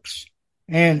 9 Marks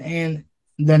and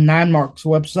the 9 Marks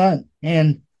website.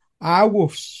 And I will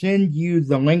send you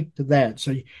the link to that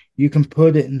so you can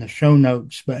put it in the show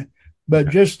notes. But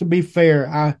just to be fair,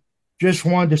 I just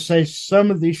wanted to say some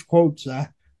of these quotes I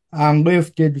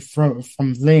lifted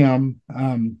from them,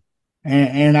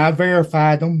 and I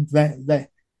verified them that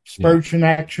Spurgeon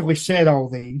actually said all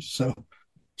these.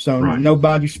 So right.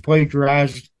 Nobody's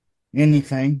plagiarized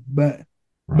anything, but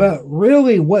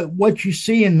really what you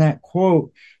see in that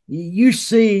quote, you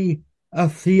see a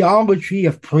theology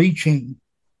of preaching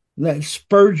that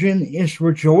Spurgeon is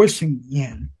rejoicing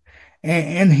in.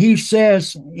 And he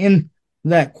says in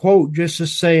that quote, just to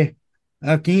say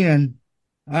again,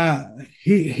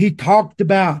 he talked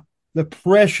about the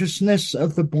preciousness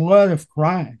of the blood of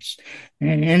Christ,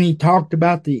 and he talked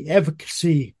about the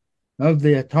efficacy of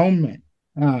the atonement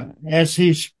as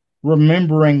he's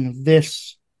remembering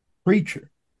this preacher.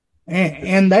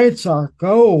 And that's our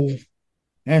goal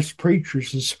as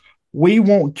preachers, is we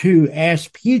want to, as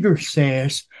Peter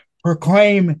says,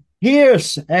 proclaim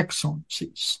his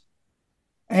excellencies.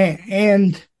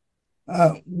 And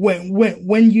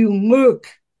when you look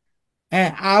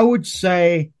at, I would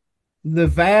say, the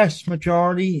vast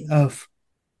majority of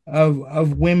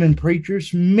women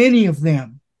preachers, many of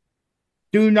them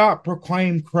do not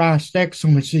proclaim Christ's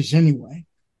excellencies anyway.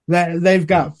 That they've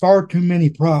got far too many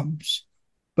problems.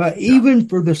 But even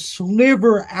for the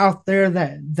sliver out there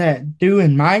that do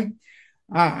and might,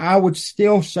 I would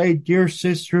still say, dear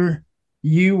sister,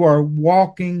 you are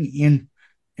walking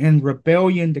in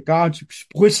rebellion to God's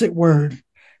explicit word.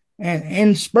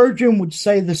 And Spurgeon would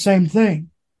say the same thing.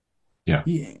 Yeah.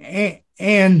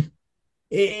 And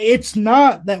it's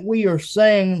not that we are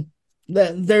saying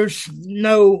that there's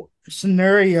no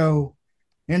scenario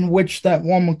in which that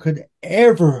woman could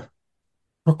ever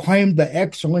proclaim the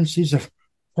excellencies of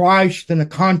Christ in the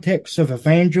context of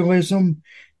evangelism,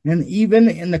 and even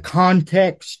in the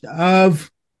context of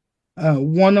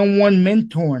one-on-one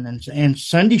mentoring and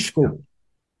Sunday school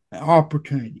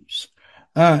opportunities.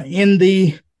 In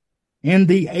the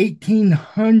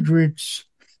 1800s,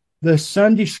 the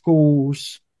Sunday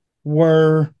schools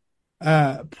were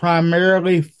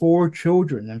primarily for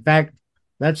children. In fact,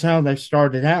 that's how they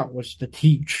started out, was to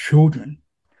teach children.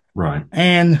 Right.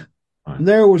 And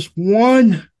there was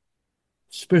one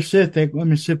specific, let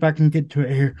me see if I can get to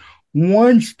it here,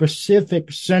 one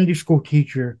specific Sunday school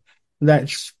teacher that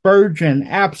Spurgeon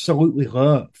absolutely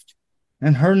loved.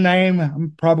 And her name,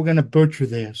 I'm probably going to butcher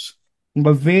this,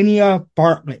 Lavinia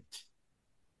Bartlett.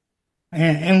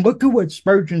 And look at what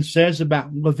Spurgeon says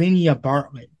about Lavinia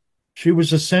Bartlett. She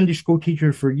was a Sunday school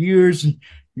teacher for years and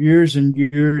years and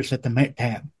years at the Met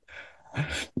Tab.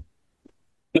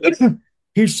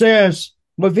 He says,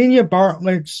 Lavinia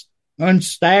Bartlett's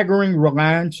unstaggering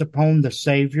reliance upon the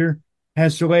Savior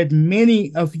has led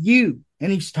many of you,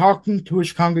 and he's talking to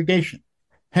his congregation,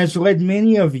 has led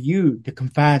many of you to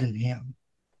confide in him.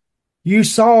 You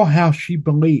saw how she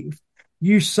believed.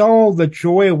 You saw the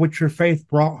joy which her faith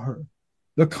brought her,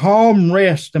 the calm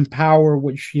rest and power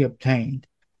which she obtained,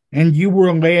 and you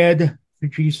were led to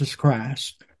Jesus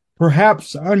Christ,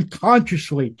 perhaps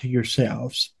unconsciously to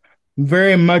yourselves,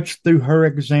 very much through her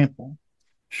example.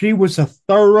 She was a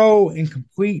thorough and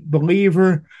complete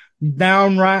believer,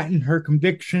 downright in her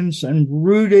convictions and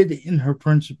rooted in her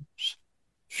principles.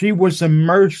 She was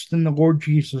immersed in the Lord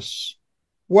Jesus.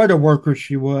 What a worker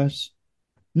she was.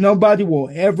 Nobody will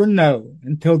ever know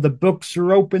until the books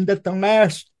are opened at the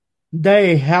last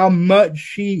day how much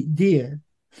she did.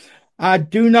 I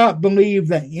do not believe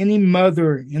that any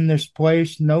mother in this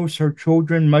place knows her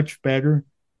children much better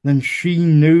than she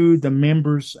knew the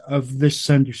members of this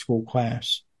Sunday school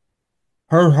class.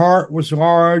 Her heart was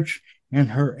large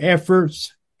and her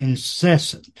efforts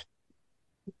incessant.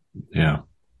 Yeah.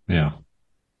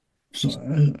 So,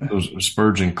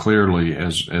 Spurgeon clearly,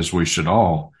 as we should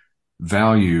all,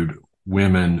 valued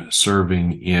women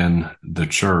serving in the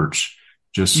church,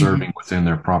 just serving within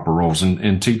their proper roles,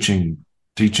 and teaching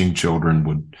children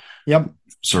would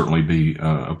certainly be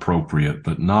appropriate,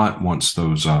 but not once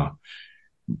those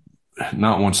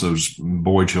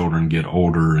boy children get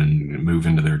older and move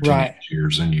into their teenage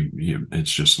years, and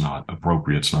it's just not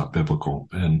appropriate. It's not biblical.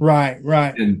 And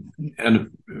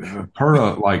and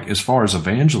per like as far as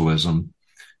evangelism,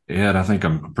 Ed, I think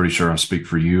I'm pretty sure I speak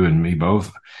for you and me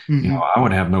both. I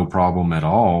would have no problem at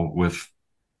all with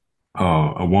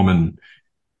a woman,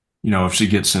 if she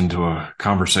gets into a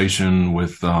conversation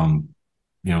with some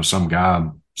guy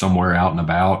somewhere out and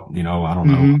about, I don't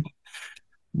know,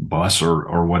 bus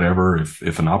or whatever,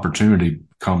 if an opportunity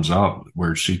comes up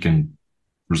where she can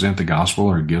present the gospel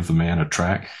or give the man a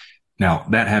tract. Now,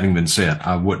 that having been said,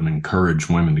 I wouldn't encourage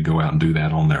women to go out and do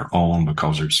that on their own,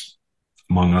 because there's,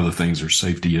 among other things, there's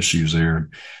safety issues there.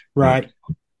 Right.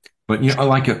 But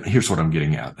here's what I'm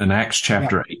getting at. An Acts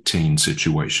chapter 18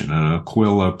 situation, an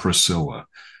Aquila Priscilla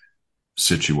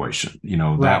situation,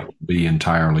 that would be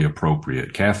entirely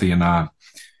appropriate. Kathy and I,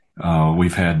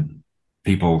 we've had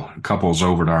couples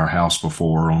over to our house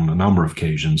before on a number of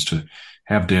occasions to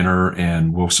have dinner,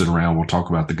 and we'll sit around, we'll talk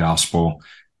about the gospel.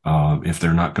 If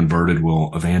they're not converted,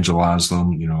 we'll evangelize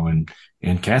them,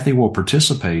 and Kathy will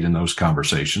participate in those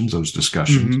conversations, those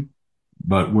discussions,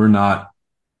 but we're not,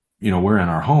 we're in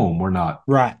our home. We're not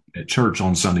at church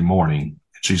on Sunday morning.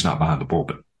 She's not behind the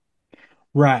pulpit.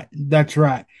 Right. That's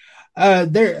right.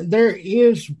 There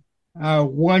is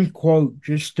one quote,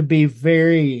 just to be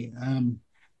very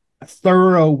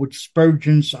thorough with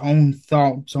Spurgeon's own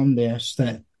thoughts on this,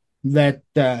 that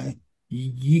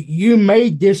you may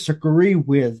disagree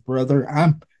with, brother.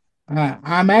 I'm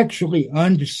actually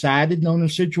undecided on a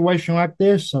situation like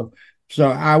this, so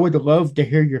I would love to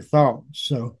hear your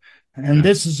thoughts. And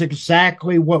this is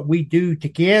exactly what we do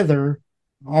together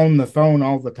on the phone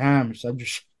all the time. So I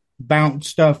just bounce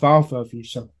stuff off of you.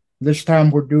 So this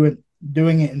time we're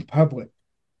doing it in public.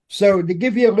 So to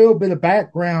give you a little bit of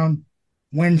background,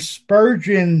 when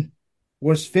Spurgeon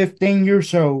was 15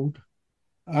 years old,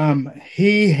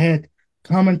 he had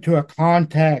come into a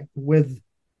contact with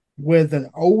an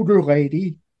older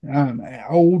lady,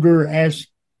 older as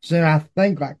in I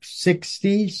think like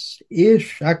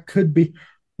 60s-ish. I could be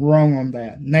wrong on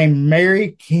that, named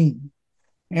Mary King.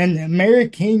 And Mary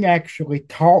King actually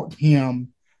taught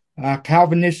him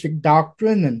Calvinistic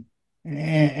doctrine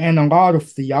and a lot of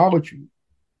theology.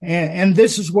 And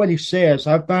this is what he says.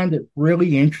 I find it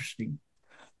really interesting.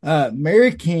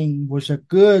 Mary King was a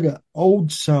good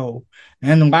old soul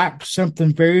and lacked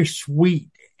something very sweet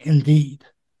indeed.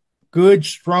 Good,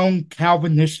 strong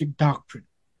Calvinistic doctrine.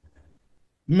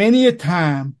 Many a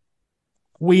time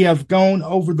we have gone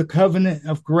over the covenant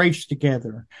of grace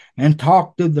together and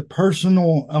talked of the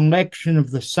personal election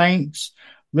of the saints,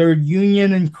 their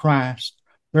union in Christ,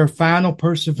 their final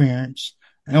perseverance,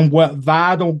 and what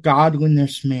vital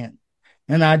godliness meant.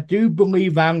 And I do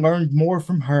believe I learned more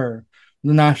from her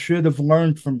than I should have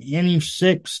learned from any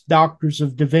 6 doctors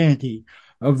of divinity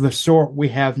of the sort we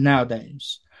have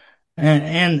nowadays.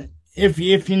 And if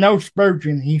you know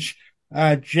Spurgeon, he's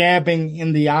jabbing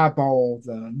in the eyeball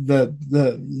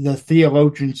the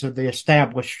theologians of the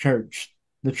established church,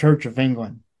 the Church of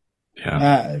England.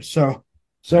 Yeah. So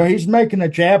he's making a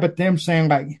jab at them, saying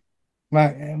like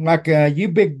you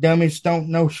big dummies don't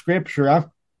know Scripture. I've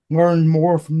learned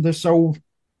more from this old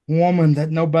woman that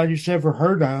nobody's ever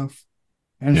heard of,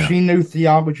 and she knew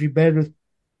theology better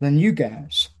than you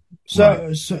guys.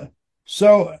 So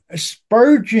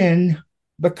Spurgeon,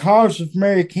 because of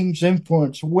Mary King's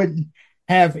influence, wouldn't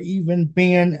have even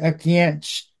been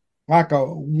against like a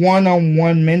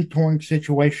one-on-one mentoring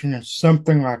situation or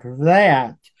something like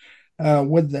that,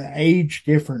 with the age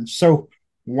difference. So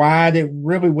Wyatt, it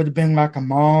really would have been like a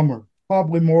mom or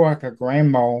probably more like a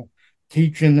grandma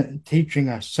teaching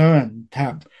a son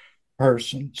type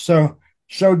person. So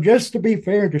just to be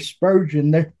fair to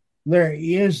Spurgeon, there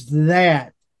is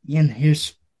that in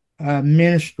his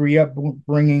ministry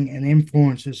upbringing and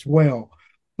influence as well.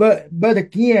 But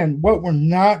again, what we're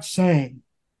not saying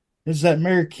is that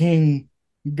Mary King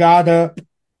got up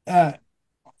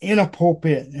in a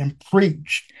pulpit and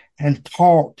preached and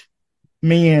taught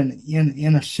men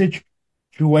in a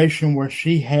situation where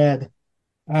she had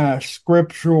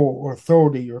scriptural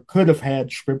authority, or could have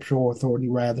had scriptural authority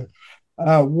rather.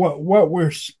 What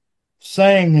we're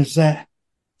saying is that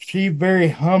she very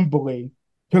humbly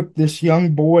took this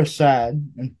young boy aside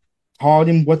and taught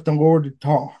him what the Lord had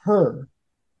taught her,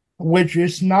 which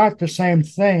is not the same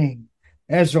thing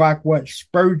as like what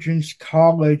Spurgeon's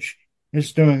college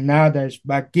is doing nowadays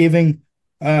by giving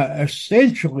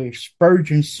essentially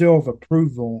Spurgeon's seal of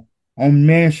approval on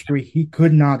ministry he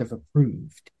could not have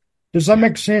approved. Does that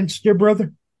make sense, dear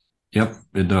brother? Yep,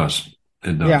 it does.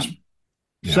 It does.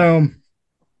 Yeah. So,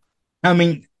 I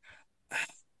mean,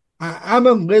 I'm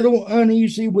a little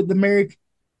uneasy with the Mary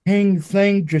King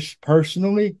thing just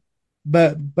personally,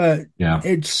 but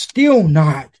it's still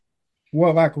not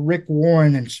what like Rick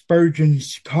Warren and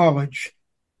Spurgeon's college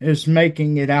is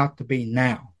making it out to be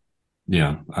now.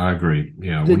 Yeah, I agree.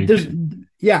 Yeah. When you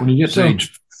get to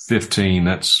age 15,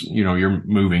 that's, you're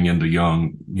moving into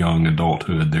young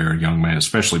adulthood there, young man,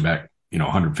 especially back,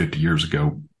 150 years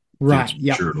ago. Right.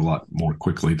 Yeah. Matured a lot more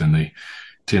quickly than they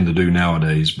tend to do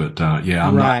nowadays. But,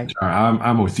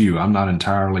 I'm with you. I'm not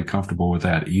entirely comfortable with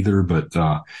that either. But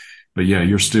yeah,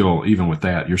 you're still, even with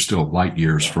that, you're still light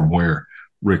years from where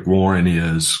Rick Warren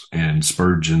is and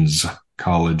Spurgeon's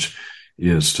college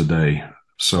is today.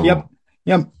 So,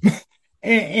 yep.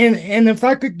 And if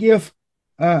I could give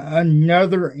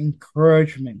another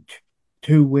encouragement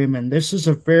to women, this is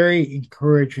a very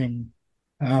encouraging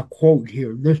quote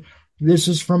here. This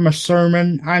is from a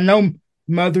sermon. I know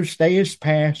Mother's Day is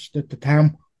past at the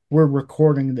time we're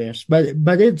recording this, but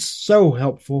it's so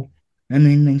helpful and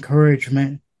an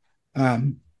encouragement.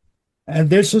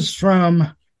 This is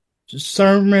from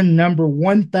sermon number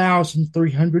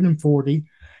 1340,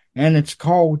 and it's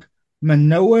called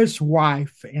Manoah's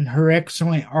Wife and Her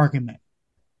Excellent Argument.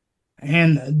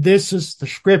 And this is the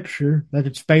scripture that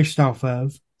it's based off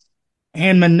of.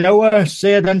 And Manoah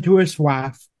said unto his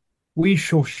wife, We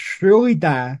shall surely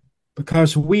die,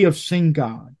 because we have seen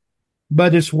God.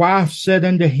 But his wife said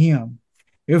unto him,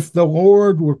 If the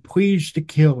Lord were pleased to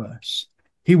kill us,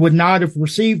 he would not have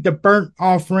received a burnt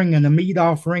offering and a meat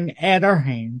offering at our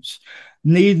hands,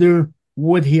 neither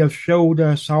would he have showed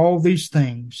us all these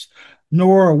things,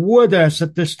 nor would us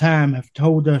at this time have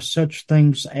told us such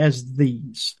things as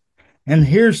these. And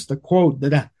here's the quote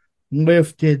that I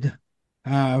lifted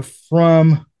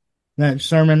from that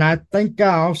sermon. I think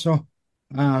I also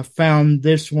found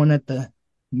this one at the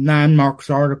 9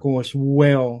 Marks article as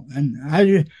well. And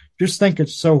I just think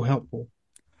it's so helpful.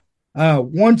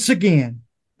 Once again,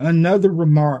 another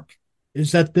remark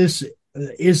is that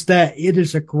it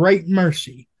is a great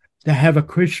mercy to have a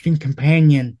Christian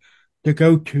companion to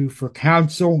go to for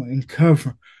counsel and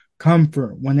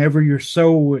comfort whenever your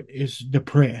soul is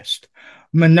depressed.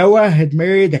 Manoah had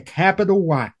married a capital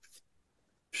wife.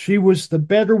 She was the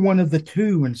better one of the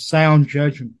two in sound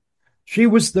judgment. She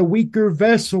was the weaker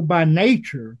vessel by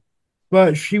nature,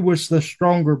 but she was the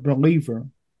stronger believer.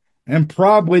 And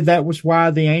probably that was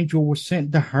why the angel was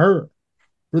sent to her.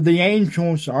 For the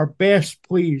angels are best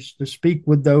pleased to speak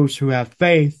with those who have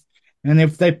faith, and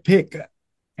if they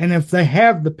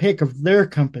have the pick of their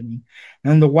company,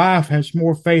 and the wife has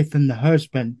more faith than the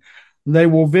husband, they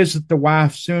will visit the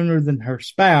wife sooner than her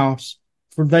spouse,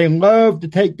 for they love to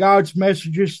take God's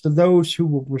messages to those who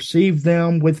will receive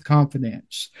them with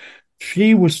confidence.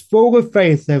 She was full of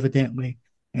faith, evidently,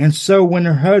 and so when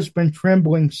her husband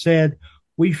trembling said,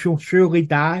 We shall surely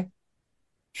die,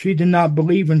 she did not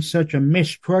believe in such a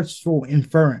mistrustful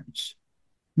inference.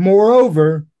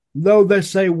 Moreover, though they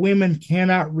say women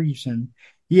cannot reason,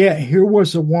 yet here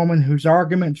was a woman whose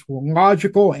arguments were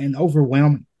logical and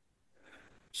overwhelming.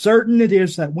 Certain it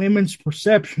is that women's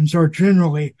perceptions are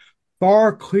generally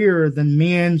far clearer than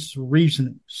men's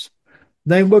reasonings.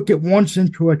 They look at once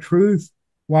into a truth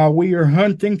while we are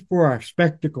hunting for our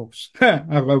spectacles.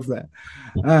 I love that.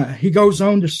 He goes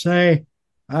on to say,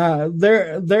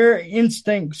 their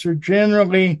instincts are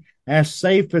generally as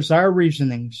safe as our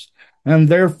reasonings, and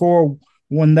therefore,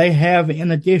 when they have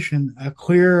in addition a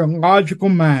clear and logical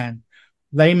mind,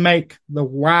 they make the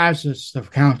wisest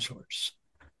of counselors.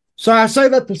 So I say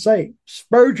that to say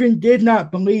Spurgeon did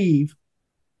not believe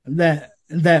that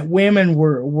women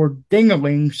were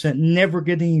dinglings that never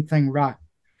get anything right.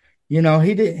 He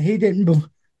didn't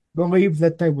believe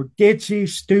that they were ditzy,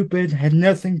 stupid, had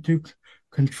nothing to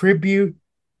contribute.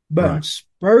 But Right.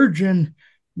 Spurgeon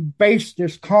based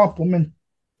his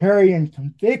complementarian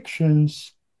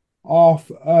convictions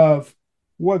off of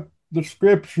what the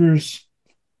scriptures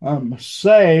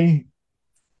say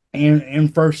in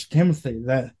First Timothy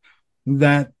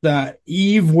that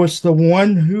Eve was the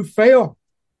one who fell.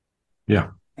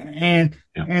 Yeah. And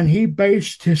Yeah. and he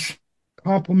based his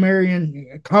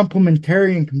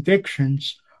complementarian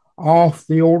convictions off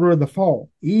the order of the fall.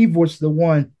 Eve was the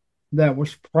one that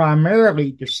was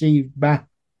primarily deceived by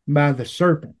the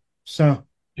serpent. So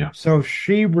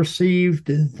she received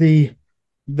the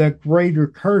greater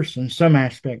curse in some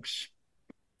aspects.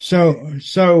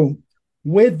 So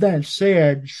with that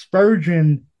said,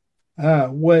 Spurgeon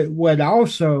would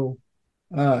also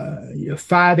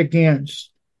fight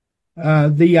against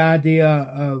the idea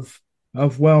of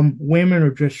well, women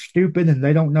are just stupid and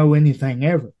they don't know anything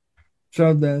ever.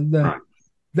 So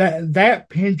that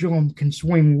pendulum can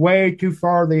swing way too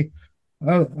far the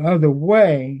other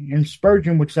way, and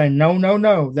Spurgeon would say,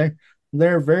 no,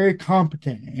 they're very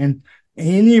competent. And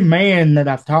any man that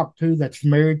I've talked to that's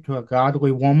married to a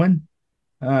godly woman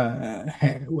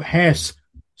has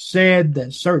said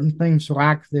that certain things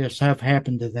like this have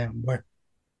happened to them,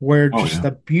 where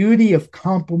the beauty of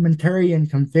complementarian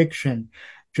conviction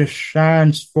just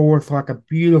shines forth like a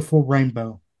beautiful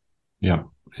rainbow. Yeah,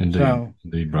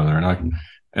 indeed, brother. And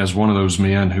as one of those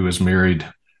men who is married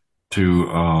to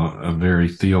a very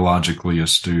theologically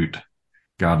astute,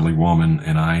 godly woman,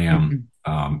 and I am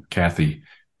Kathy.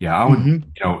 Yeah, I would.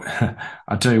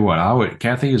 I tell you what,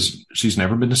 Kathy she's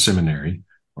never been to seminary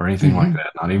or anything like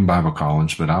that, not even Bible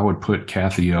college, but I would put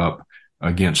Kathy up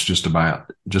against just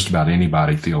about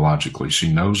anybody theologically.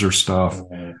 She knows her stuff.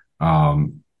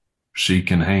 She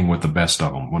can hang with the best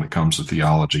of them when it comes to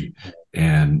theology.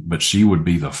 But she would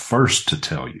be the first to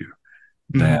tell you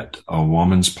that a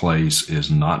woman's place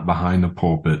is not behind the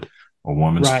pulpit. A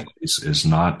woman's place is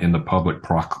not in the public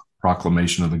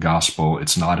proclamation of the gospel.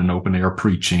 It's not in open air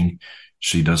preaching.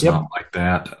 She does not like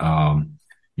that.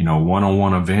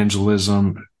 One-on-one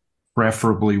evangelism,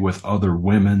 preferably with other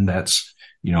women.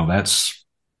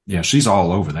 She's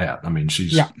all over that. I mean,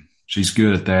 she's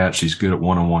good at that. She's good at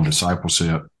one-on-one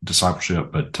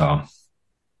discipleship, but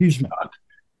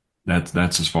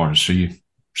that's as far as she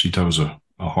toes a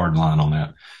hard line on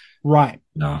that. Right.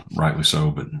 No, rightly so.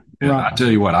 But I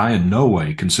tell you what, I in no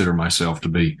way consider myself to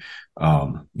be,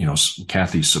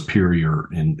 Kathy's superior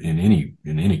in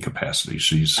any capacity.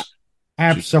 She's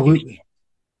absolutely.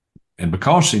 And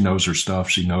because she knows her stuff,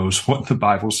 she knows what the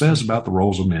Bible says about the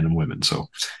roles of men and women. So,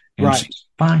 she's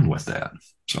fine with that.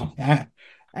 So,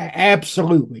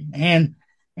 absolutely. And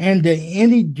to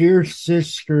any dear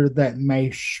sister that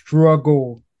may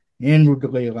struggle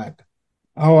inwardly, like,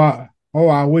 I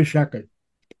wish I could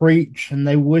preach, and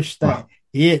they wish that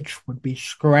itch would be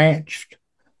scratched.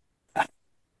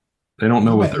 They don't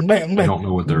know what they're.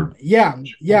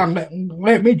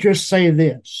 Let me just say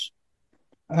this.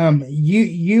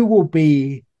 You will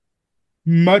be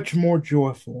much more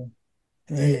joyful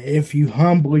if you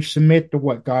humbly submit to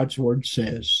what God's word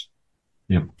says.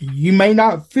 Yep. You may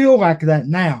not feel like that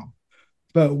now,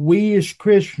 but we as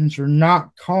Christians are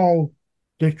not called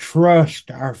to trust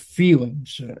our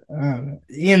feelings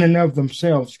in and of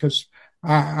themselves, because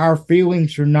our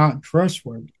feelings are not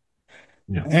trustworthy.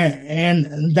 Yeah.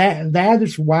 And that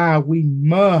is why we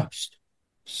must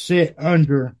sit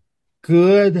under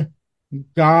good,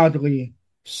 godly,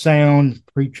 sound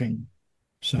preaching.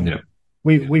 So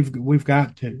we've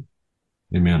got to.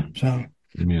 Amen. So,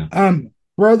 amen.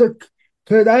 Brother,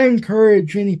 could I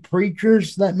encourage any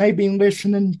preachers that may be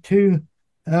listening to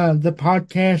the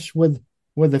podcast with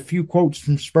a few quotes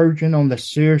from Spurgeon on the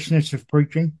seriousness of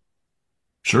preaching?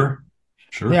 Sure.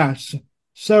 Yeah.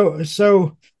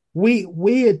 So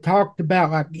we had talked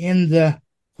about, like, in the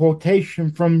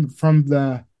quotation from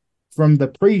the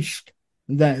priest,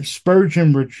 that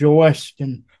Spurgeon rejoiced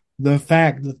in the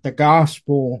fact that the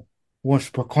gospel was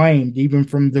proclaimed, even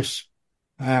from this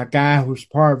guy who's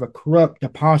part of a corrupt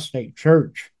apostate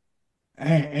church.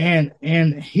 And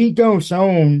he goes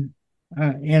on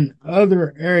in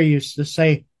other areas to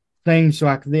say things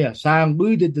like this. I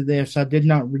alluded to this. I did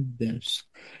not read this.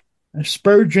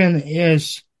 Spurgeon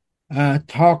is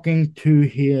talking to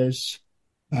his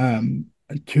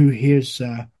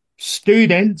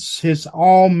students, his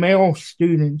all male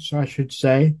students, I should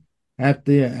say, at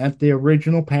the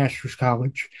original pastor's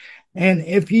college, And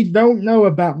if you don't know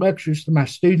about lectures to my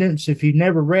students, if you've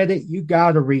never read it, you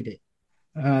got to read it.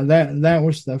 That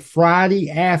was the Friday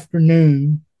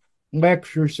afternoon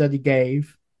lectures that he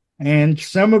gave, and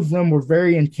some of them were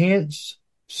very intense.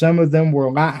 Some of them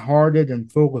were lighthearted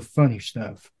and full of funny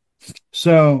stuff.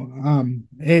 So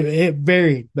it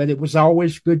varied, but it was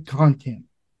always good content.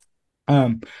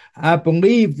 I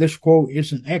believe this quote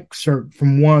is an excerpt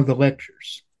from one of the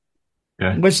lectures.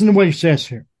 Okay. Listen to what he says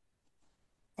here.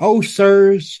 "Oh,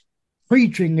 sirs,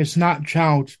 preaching is not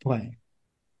child's play.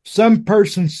 Some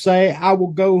persons say, I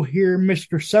will go hear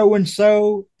Mr.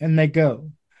 So-and-so, and they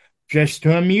go, just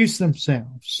to amuse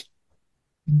themselves.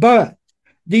 But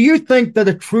do you think that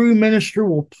a true minister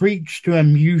will preach to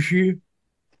amuse you?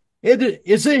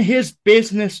 Is it his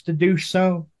business to do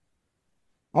so?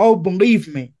 Oh,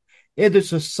 believe me, it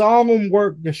is a solemn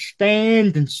work to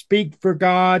stand and speak for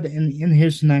God and in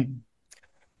his name.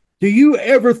 Do you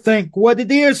ever think what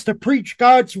it is to preach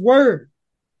God's word?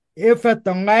 If at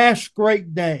the last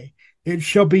great day it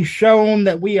shall be shown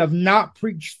that we have not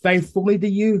preached faithfully to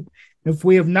you, if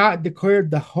we have not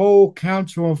declared the whole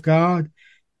counsel of God,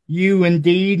 you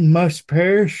indeed must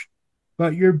perish,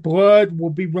 but your blood will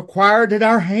be required at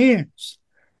our hands.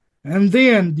 And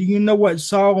then, do you know what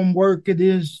solemn work it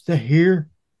is to hear?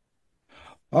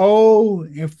 Oh,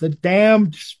 if the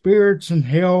damned spirits in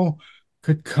hell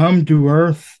could come to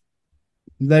earth,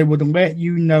 they would let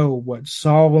you know what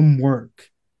solemn work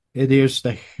it is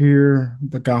to hear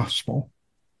the gospel."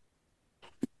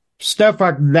 Stuff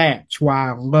like that's why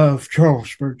I love Charles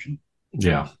Spurgeon.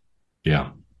 Yeah.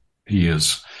 He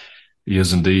is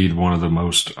indeed one of the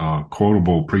most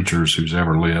quotable preachers who's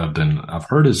ever lived. And I've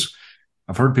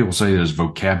heard people say his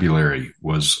vocabulary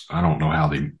was, I don't know how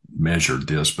they measured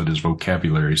this, but his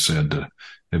vocabulary said to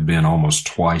have been almost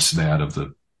twice that of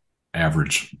the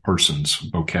average person's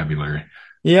vocabulary.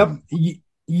 Yep.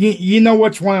 You know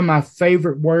what's one of my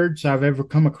favorite words I've ever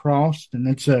come across, and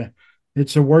it's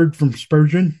a word from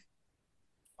Spurgeon.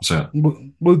 What's that?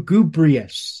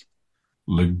 Lugubrious.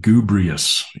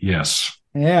 Lugubrious. Yes.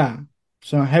 Yeah.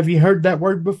 So have you heard that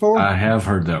word before? I have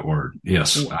heard that word.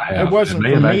 Yes, I have. It wasn't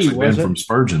may have from me, actually was been it? from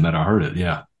Spurgeon that I heard it.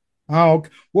 Yeah. Oh, okay.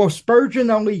 Well, Spurgeon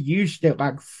only used it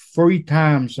like 3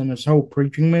 times in his whole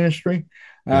preaching ministry.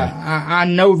 I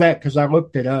know that because I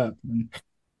looked it up. And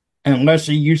unless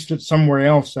he used it somewhere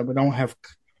else that we don't have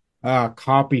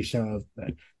copies of.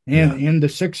 But in the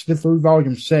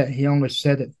 63-volume set, he only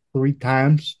said it 3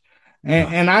 times.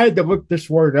 And I had to look this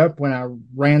word up when I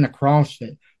ran across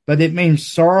it. But it means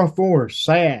sorrowful or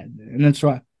sad. And it's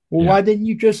like, well, why didn't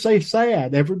you just say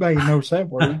sad? Everybody knows that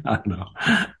word. I know.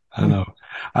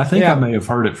 I think I may have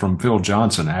heard it from Phil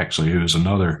Johnson, actually, who's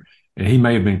another, and he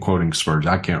may have been quoting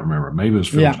Spurgeon. I can't remember. Maybe it was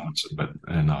Phil Johnson, but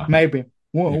maybe.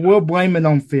 We'll blame it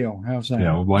on Phil. How's that?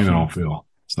 Yeah, we'll blame it on Phil.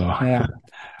 So,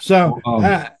 So, go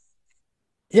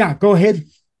ahead.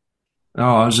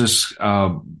 No, I was just,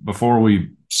 before we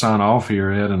sign off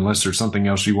here, Ed, unless there's something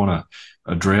else you want to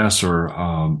address, or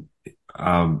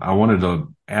I wanted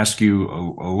to ask you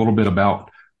a little bit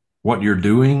about what you're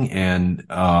doing, and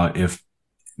if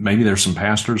maybe there's some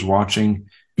pastors watching.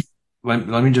 Let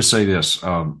me just say this.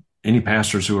 Any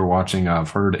pastors who are watching,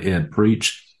 I've heard Ed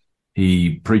preach.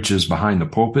 He preaches behind the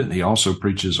pulpit. He also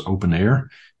preaches open air,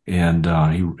 and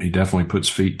he definitely puts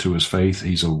feet to his faith.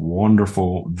 He's a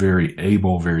wonderful, very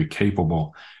able, very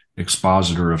capable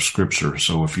expositor of Scripture.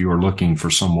 So if you are looking for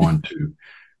someone to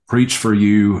preach for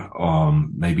you,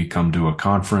 maybe come to a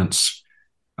conference,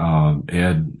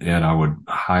 Ed, I would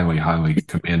highly, highly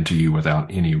commend to you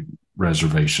without any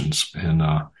reservations. And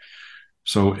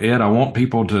so, Ed, I want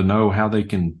people to know how they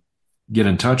can get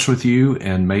in touch with you,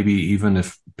 and maybe even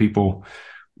if people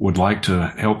would like to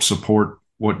help support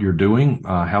what you're doing,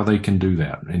 how they can do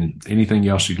that, and anything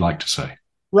else you'd like to say.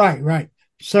 Right.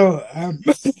 So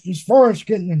as far as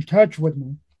getting in touch with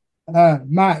me,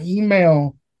 my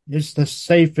email is the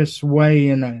safest way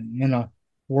in a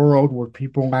world where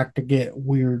people like to get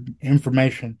weird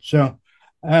information. So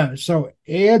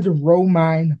Ed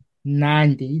Romine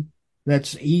 90,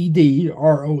 that's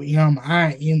EDROMINE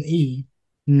 90,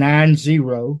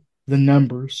 the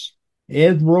numbers,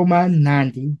 Ed Romine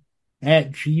 90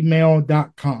 at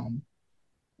gmail.com.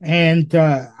 And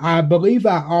I believe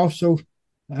I also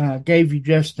gave you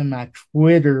just in my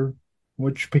Twitter,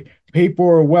 which people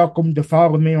are welcome to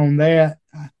follow me on that.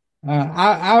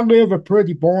 I live a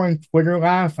pretty boring Twitter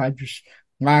life. I just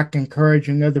like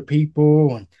encouraging other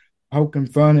people and poking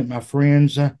fun at my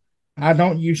friends. I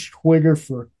don't use Twitter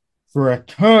for a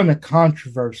ton of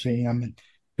controversy. I mean,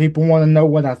 people want to know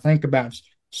what I think about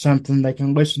something. They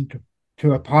can listen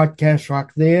to a podcast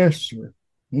like this or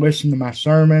listen to my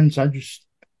sermons.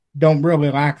 don't really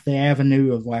like the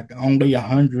avenue of like only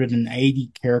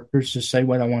 180 characters to say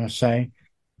what I want to say.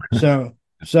 So,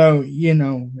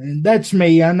 and that's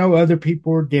me. I know other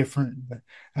people are different, but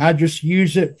I just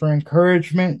use it for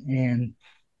encouragement and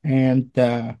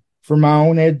for my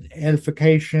own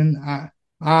edification.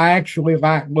 I actually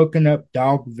like looking up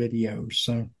dog videos.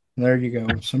 So there you go.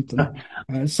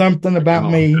 Something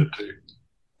about me.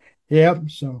 Yep.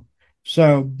 So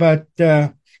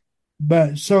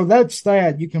that's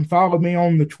that. You can follow me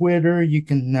on the Twitter. You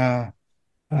can,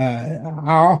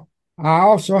 I'll, I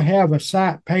also have a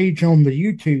site page on the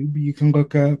YouTube. You can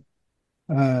look up,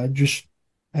 just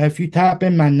if you type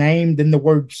in my name, then the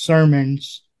word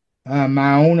sermons,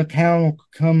 my own account will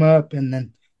come up, and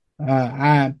then,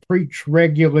 I preach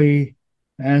regularly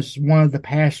as one of the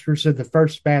pastors of the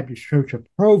First Baptist Church of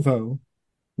Provo,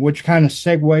 which kind of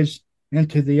segues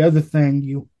into the other thing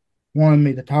you wanted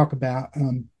me to talk about.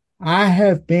 I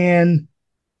have been,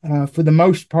 for the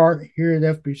most part, here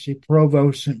at FBC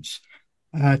Provo since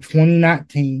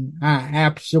 2019. I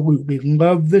absolutely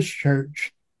love this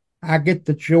church. I get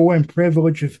the joy and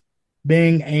privilege of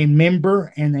being a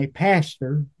member and a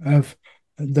pastor of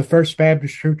the First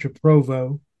Baptist Church of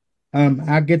Provo.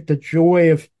 I get the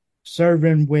joy of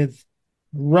serving with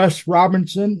Russ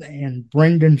Robinson and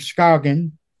Brendan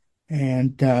Scoggin,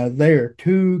 and they are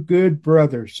two good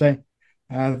brothers.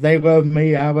 They love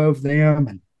me, I love them,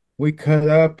 and we cut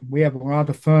up. We have a lot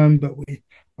of fun, but we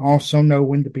also know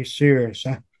when to be serious.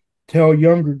 I tell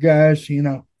younger guys,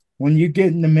 when you get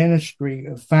in the ministry,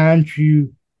 find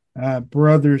you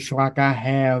brothers like I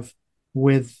have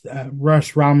with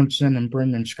Russ Robinson and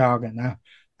Brendan Scoggin.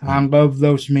 I love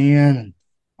those men. And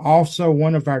also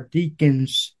one of our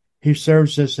deacons, who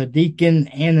serves as a deacon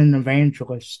and an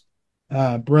evangelist,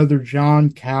 Brother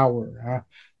John Cower.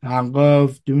 I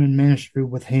love doing ministry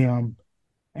with him.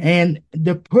 And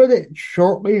to put it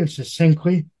shortly and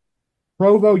succinctly,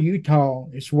 Provo, Utah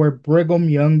is where Brigham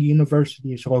Young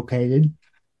University is located.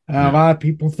 A lot of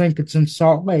people think it's in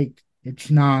Salt Lake. It's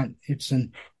not. It's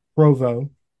in Provo.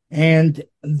 And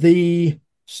the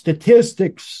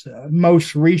statistics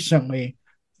most recently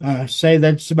say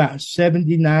that it's about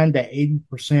 79 to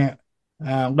 80%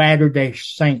 Latter-day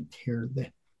Saint here.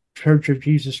 The Church of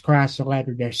Jesus Christ of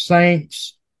Latter-day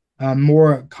Saints,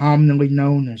 more commonly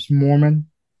known as Mormon.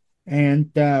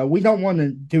 And we don't want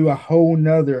to do a whole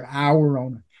nother hour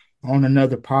on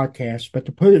another podcast, but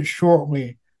to put it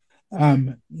shortly,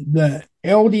 the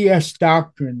LDS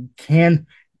doctrine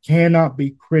cannot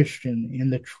be Christian in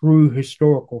the true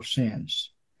historical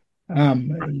sense.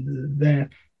 They're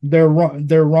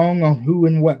wrong on who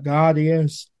and what God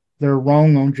is. They're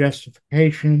wrong on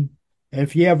justification.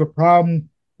 If you have a problem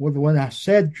with what I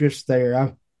said just there,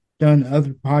 I've done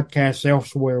other podcasts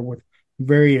elsewhere with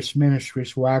various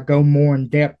ministries where I go more in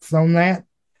depth on that.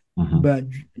 But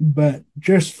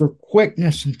just for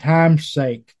quickness and time's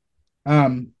sake,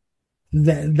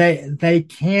 they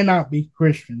cannot be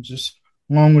Christians as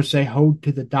long as they hold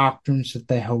to the doctrines that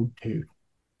they hold to.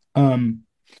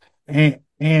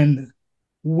 And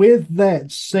with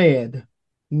that said,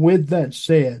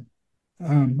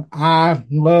 I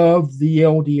love the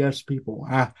LDS people.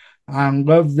 I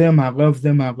love them. I love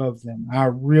them. I love them. I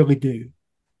really do.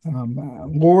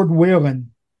 Lord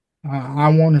willing, I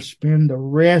want to spend the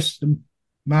rest of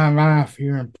my life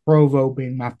here in Provo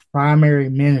being my primary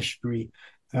ministry,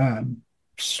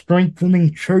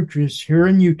 strengthening churches here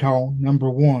in Utah, number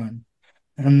one,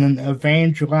 and then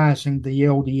evangelizing the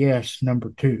LDS,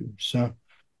 number two. So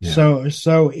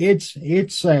it's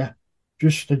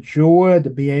just a joy to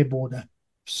be able to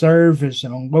serve as a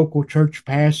local church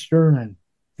pastor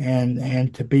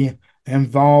and to be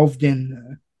involved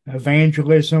in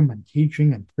evangelism and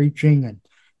teaching and preaching,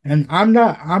 and I'm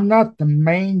not the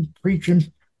main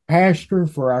preaching pastor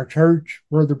for our church.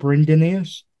 Brother Brendan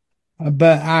is,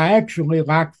 but I actually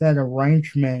like that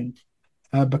arrangement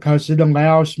because it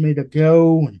allows me to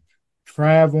go and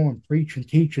travel and preach and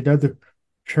teach at other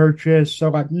churches. So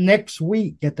like next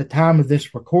week at the time of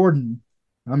this recording,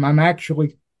 I'm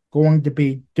actually going to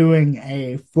be doing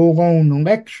a full-on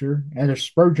lecture at a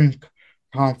Spurgeon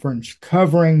conference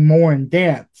covering more in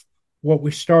depth what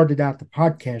we started out the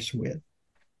podcast with.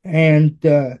 And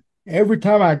every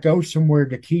time I go somewhere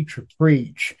to teach or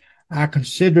preach, I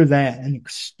consider that an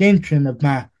extension of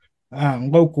my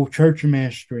local church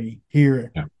ministry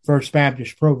here at First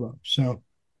Baptist Provo. So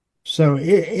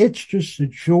it's just a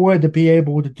joy to be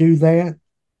able to do that.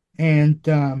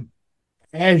 And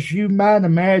as you might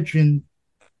imagine,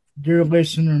 dear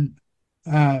listener,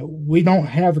 we don't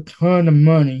have a ton of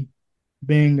money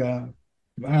being a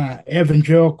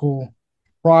evangelical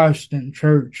Protestant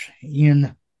church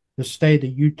in the state of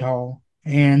Utah.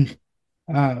 And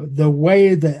the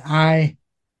way that I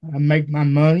make my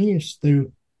money is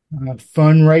through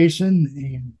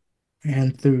fundraising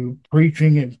and through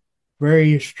preaching at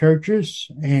various churches.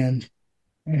 And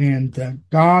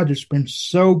God has been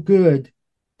so good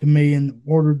to me in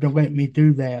order to let me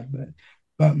do that.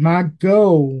 But my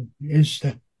goal is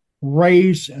to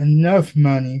raise enough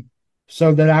money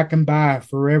so that I can buy a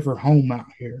forever home out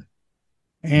here.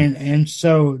 And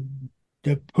so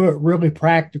to put really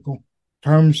practical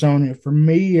terms on it, for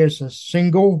me as a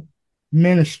single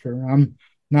minister, I'm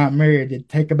not married, it'd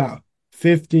take about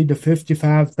 $50,000 to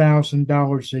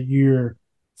 $55,000 a year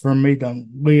for me to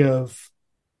live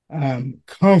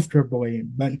comfortably,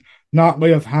 but not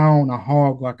live high on a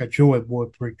hog like a Joy Boy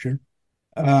preacher.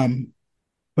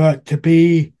 But to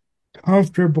be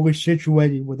comfortably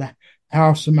situated with a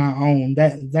house of my own,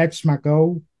 that's my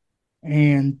goal.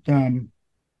 And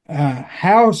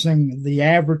housing, the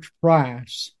average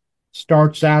price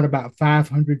starts out about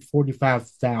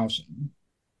 $545,000.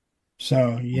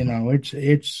 So,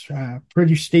 it's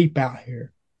pretty steep out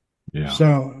here. Yeah.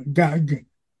 So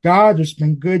God has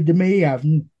been good to me. I've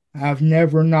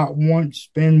never not once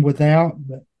been without,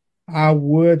 but I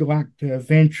would like to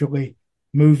eventually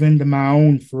move into my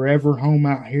own forever home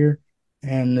out here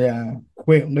and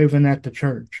quit living at the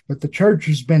church. But the church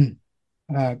has been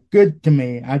good to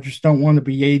me. I just don't want to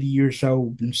be 80 years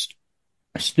old and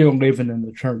still living in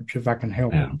the church if I can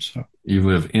help it. So you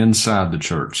live inside the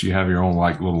church. You have your own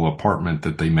little apartment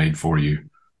that they made for you.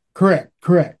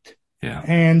 Correct. Yeah.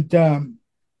 And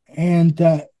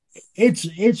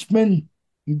it's been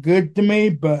good to me,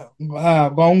 but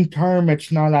long term,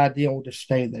 it's not ideal to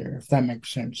stay there, if that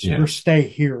makes sense. Yeah. Or stay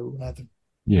here, rather.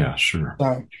 Yeah, sure.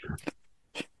 Sure.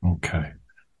 Okay.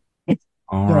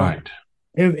 All right.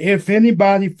 If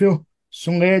anybody feels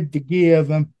led to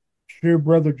give, I'm sure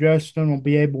Brother Justin will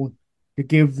be able to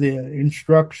give the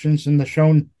instructions in the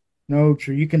show notes,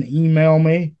 or you can email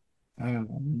me.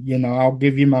 I'll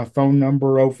give you my phone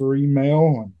number over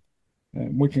email,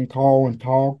 and we can call and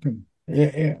talk. And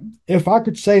if I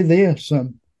could say this,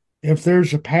 if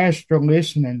there's a pastor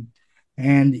listening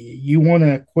and you want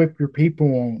to equip your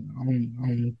people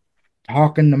on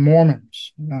talking to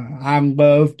Mormons, I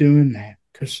love doing that,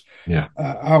 because a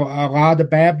lot of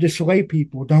Baptist lay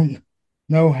people don't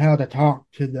know how to talk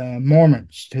to the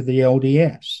Mormons, to the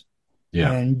LDS.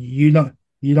 Yeah. And you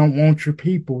don't want your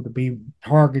people to be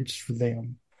targets for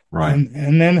them. Right.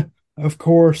 And then, of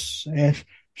course, as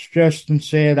Justin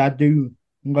said, I do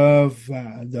love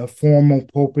the formal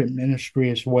pulpit ministry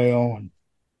as well,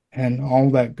 and all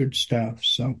that good stuff.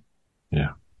 So, yeah.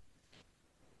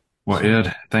 Well,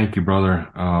 Ed, thank you, brother.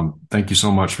 Thank you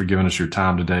so much for giving us your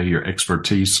time today, your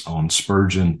expertise on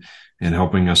Spurgeon, and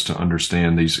helping us to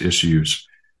understand these issues.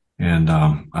 And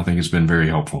I think it's been very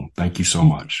helpful. Thank you so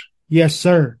much. Yes,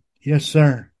 sir. Yes,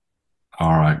 sir.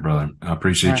 All right, brother. I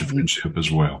appreciate your friendship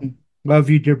as well. Love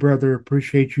you, dear brother.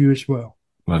 Appreciate you as well.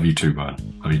 Love you too, bud.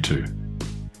 Love you too.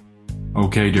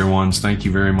 Okay, dear ones, thank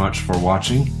you very much for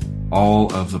watching.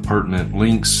 All of the pertinent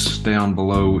links down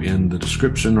below in the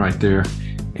description right there,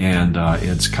 and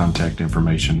Ed's contact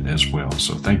information as well.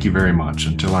 So thank you very much.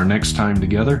 Until our next time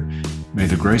together, may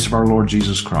the grace of our Lord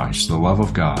Jesus Christ, the love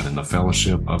of God, and the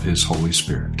fellowship of His Holy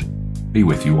Spirit be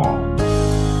with you all.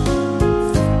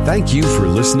 Thank you for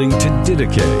listening to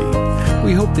Didache.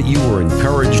 We hope that you were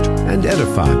encouraged and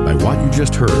edified by what you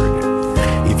just heard.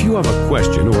 If you have a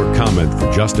question or comment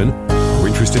for Justin, are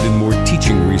interested in more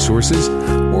teaching resources,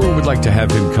 or would like to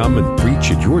have him come and preach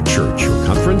at your church or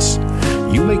conference,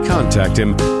 you may contact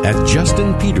him at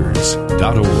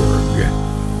justinpeters.org.